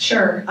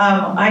 Sure.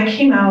 I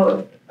came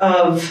out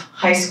of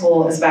high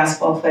school as a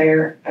basketball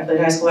player. I played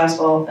high school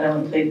basketball,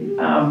 then I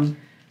played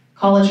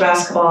college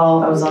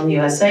basketball. I was on the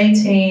USA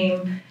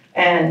team.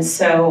 And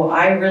so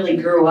I really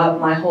grew up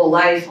my whole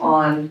life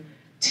on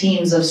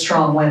teams of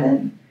strong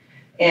women.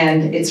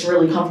 And it's a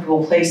really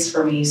comfortable place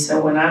for me.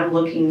 So when I'm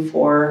looking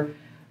for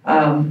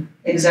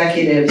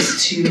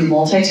executives to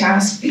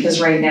multitask, because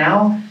right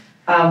now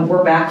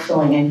we're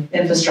backfilling in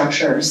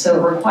infrastructure. So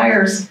it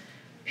requires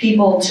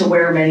people to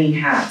wear many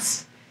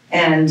hats.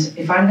 And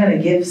if I'm going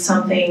to give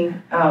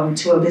something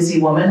to a busy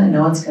woman, I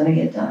know it's going to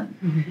get done.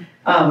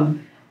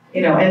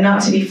 You know, and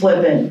not to be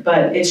flippant,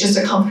 but it's just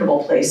a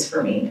comfortable place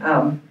for me.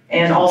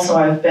 And also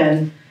I've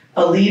been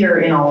a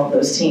leader in all of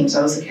those teams.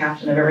 I was the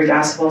captain of every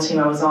basketball team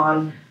I was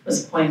on,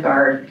 was a point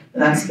guard,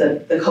 and that's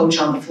the coach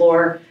on the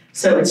floor.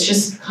 So it's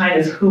just kind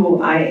of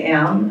who I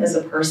am as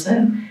a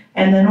person.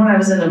 And then when I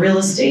was in the real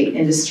estate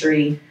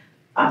industry,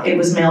 it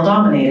was male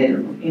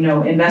dominated, you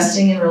know,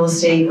 investing in real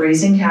estate,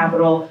 raising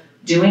capital,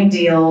 doing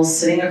deals,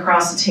 sitting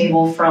across the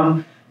table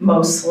from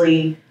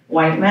mostly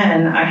white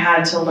men. I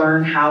had to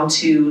learn how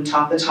to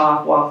talk the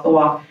talk, walk the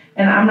walk.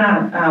 And I'm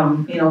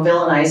not, you know,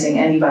 villainizing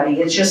anybody.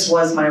 It just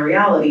was my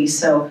reality.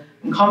 So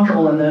I'm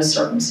comfortable in those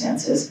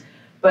circumstances.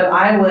 But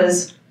I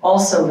was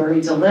also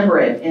very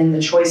deliberate in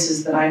the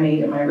choices that I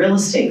made in my real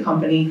estate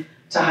company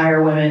to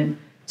hire women,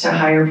 to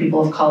hire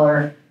people of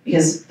color,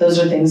 because those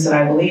are things that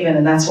I believe in,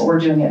 and that's what we're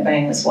doing at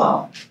Bang as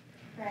well.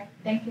 Great,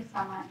 thank you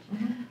so much.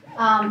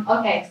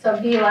 Okay, so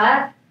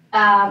Bila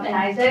and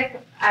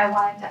Isaac, I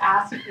wanted to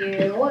ask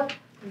you,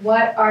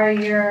 what are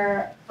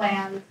your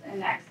plans and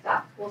next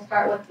steps? We'll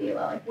start with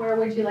Bila. Like, where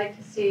would you like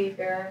to see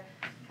your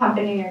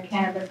company or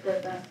cannabis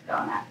business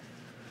go next?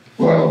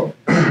 Well,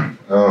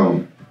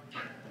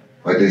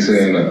 like they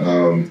say in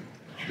the,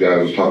 you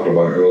guys was talking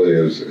about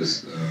earlier,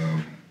 is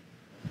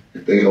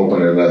if they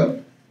open it up,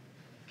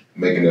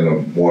 making it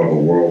a more of a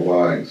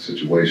worldwide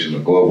situation, a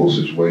global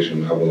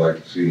situation, I would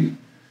like to see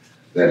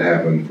that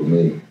happen for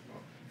me,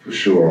 for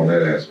sure on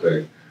that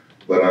aspect.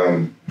 But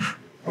I'm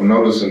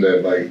noticing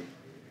that, like,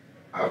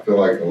 I feel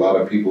like a lot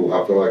of people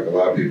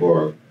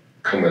are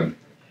coming,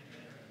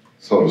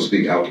 so to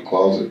speak, out the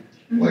closet.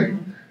 Mm-hmm. Like,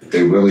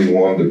 they really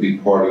want to be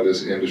part of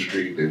this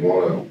industry. They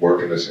want to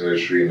work in this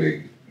industry, and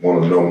they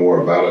want to know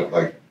more about it.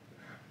 Like,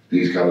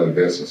 these kind of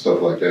events and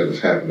stuff like that is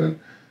happening.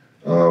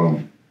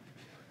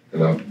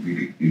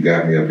 You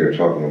got me up here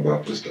talking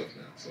about this stuff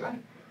now.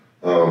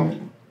 So,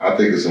 I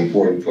think it's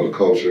important for the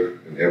culture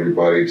and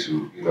everybody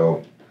to, you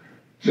know,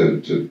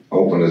 to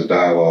open this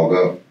dialogue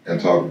up and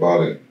talk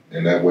about it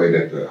in that way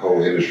that the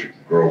whole industry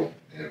can grow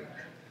and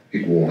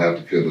people won't have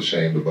to feel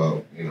ashamed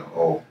about, you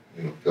know,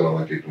 feeling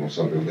like they're doing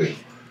something illegal.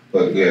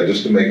 But yeah,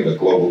 just to make it a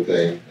global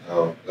thing,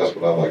 that's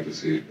what I'd like to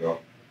see it go.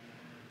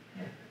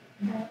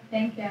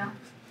 Thank you.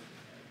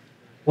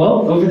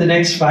 Well, over the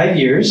next 5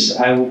 years,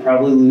 I will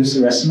probably lose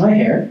the rest of my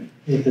hair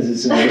because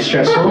it's a very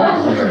stressful,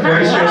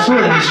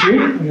 industry,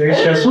 a very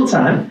stressful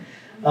time.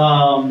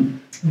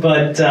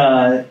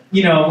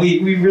 You know,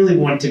 we really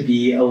want to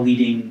be a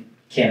leading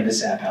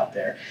cannabis app out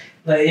there.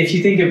 Like, if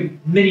you think of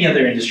many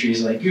other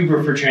industries like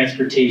Uber for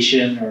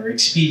transportation or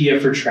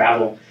Expedia for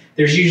travel,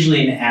 there's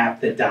usually an app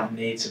that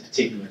dominates a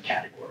particular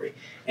category.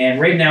 And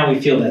right now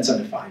we feel that's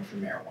undefined for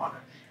marijuana.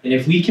 And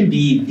if we can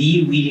be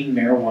the leading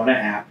marijuana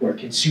app where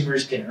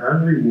consumers can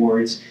earn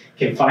rewards,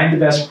 can find the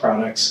best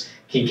products,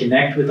 can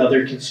connect with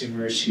other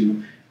consumers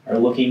who are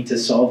looking to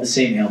solve the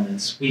same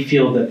ailments, we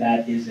feel that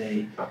that is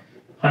a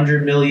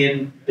 $100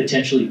 million,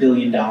 potentially $1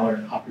 billion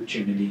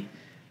opportunity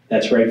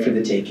that's right for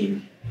the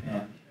taking.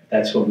 And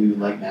that's what we would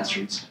like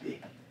Masterroots to be.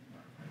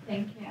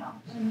 Thank you.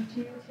 And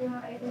do you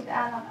have anything to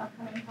add on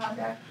upcoming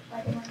projects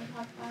that you want to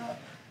talk about?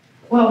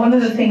 Well, one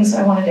of the things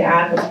I wanted to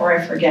add before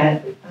I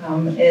forget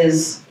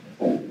is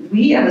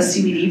we have a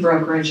CBD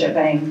brokerage at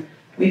Bang.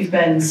 We've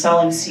been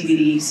selling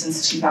CBD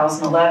since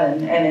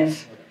 2011, and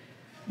if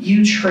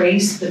you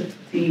trace the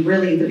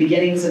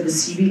beginnings of the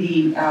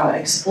CBD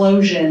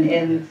explosion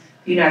in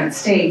the United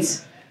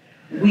States,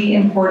 we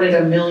imported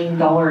 $1 million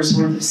worth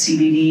of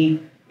CBD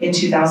in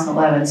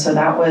 2011, so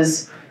that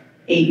was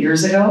 8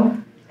 years ago,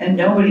 and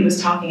nobody was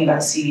talking about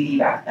CBD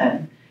back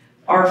then.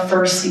 our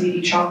first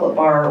CBD chocolate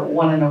bar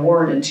won an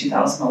award in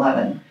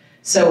 2011.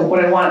 So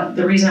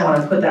the reason I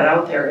want to put that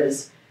out there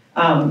is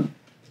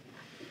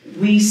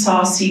we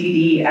saw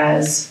CBD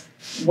as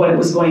what it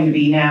was going to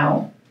be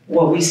now.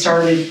 What we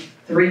started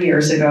 3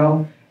 years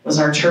ago was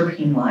our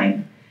terpene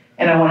line.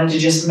 And I wanted to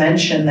just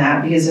mention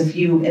that because if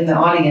you in the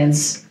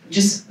audience,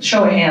 just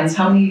show of hands,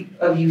 how many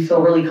of you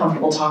feel really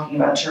comfortable talking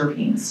about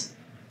terpenes?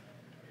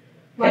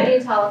 Why don't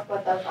you tell us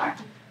what those are?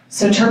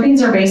 So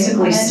terpenes are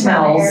basically I'm gonna turn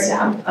my hair smells.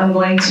 down. I'm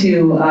going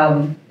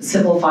to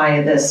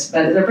simplify this,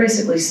 but they're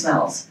basically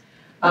smells.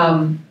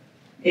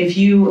 If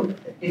you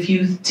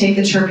take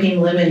the terpene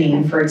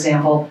limonene, for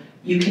example,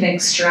 you can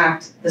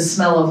extract the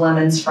smell of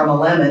lemons from a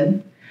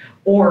lemon,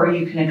 or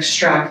you can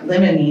extract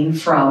limonene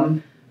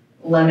from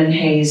lemon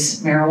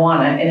haze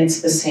marijuana, and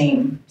it's the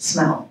same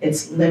smell.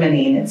 It's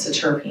limonene, it's a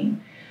terpene.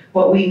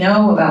 What we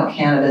know about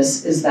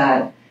cannabis is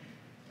that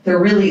the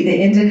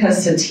indica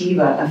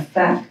sativa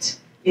effect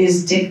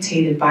is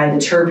dictated by the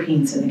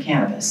terpenes in the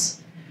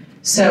cannabis.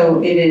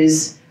 So it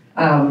is,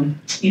 we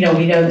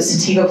know that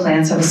sativa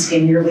plants have a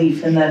skinnier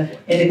leaf and the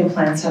indica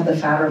plants have the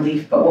fatter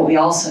leaf, but what we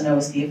also know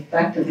is the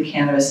effect of the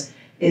cannabis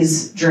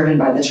is driven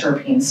by the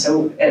terpenes.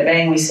 So at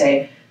Bang we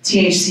say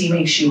THC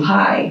makes you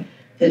high,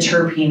 the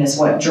terpene is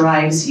what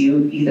drives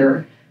you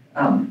either,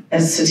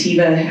 as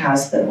sativa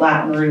has the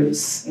Latin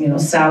roots,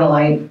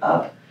 satellite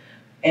up,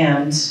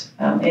 and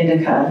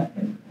indica,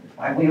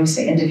 we always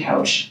say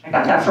indicouch. I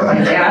got that from my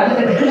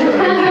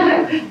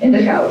dad.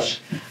 Indicouch.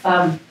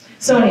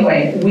 So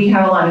anyway, we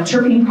have a lot of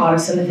terpene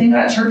products, and the thing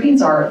about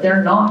terpenes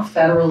they're not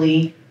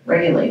federally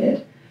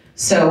regulated.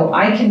 So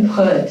I can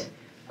put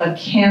a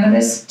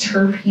cannabis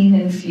terpene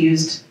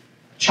infused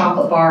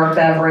chocolate bar,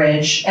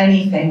 beverage,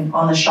 anything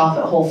on the shelf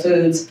at Whole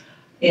Foods,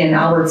 in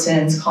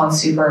Albertsons,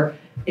 Consuper.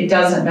 It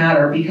doesn't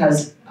matter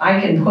because I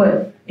can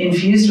put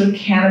infused with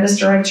cannabis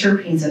derived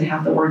terpenes and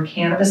have the word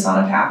cannabis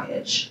on a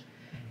package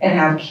and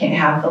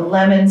have the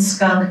lemon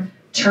skunk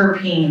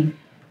terpene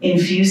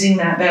infusing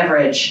that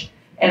beverage,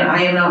 and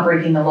I am not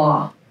breaking the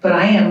law, but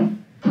I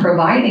am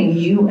providing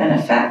you an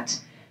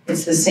effect.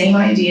 It's the same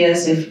idea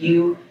as if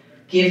you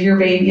give your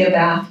baby a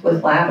bath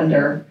with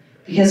lavender,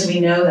 because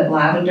we know that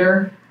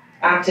lavender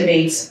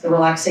activates the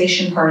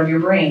relaxation part of your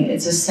brain.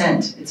 It's a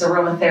scent, it's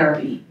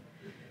aromatherapy.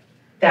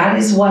 That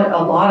is what a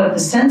lot of the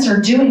scents are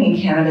doing in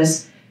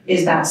cannabis,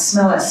 is that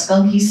smell, that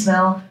skunky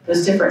smell,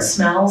 those different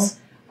smells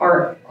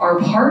are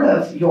part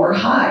of your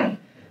high.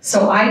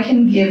 So I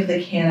can give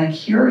the Canna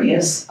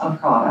Curious a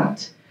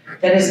product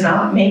that is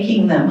not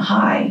making them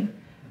high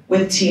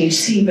with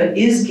THC, but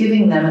is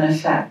giving them an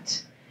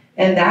effect.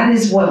 And that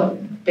is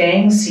what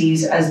Bang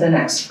sees as the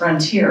next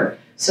frontier.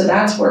 So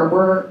that's where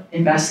we're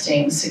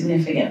investing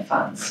significant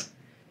funds,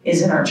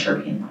 is in our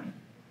terpene line.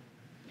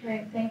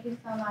 Great, thank you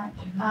so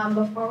much.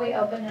 Before we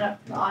open it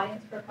up to the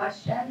audience for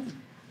questions,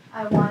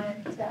 I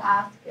wanted to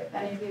ask if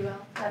any of you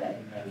else had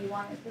anything you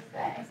wanted to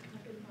say.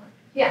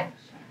 Yeah.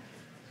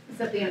 Is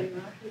that the end of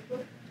my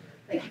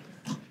Thank you.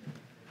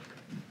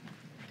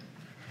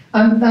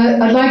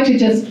 I'd like to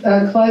just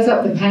close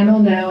up the panel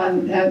now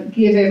and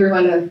give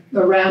everyone a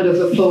round of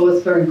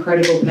applause for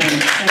incredible panel.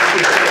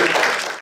 Thank you.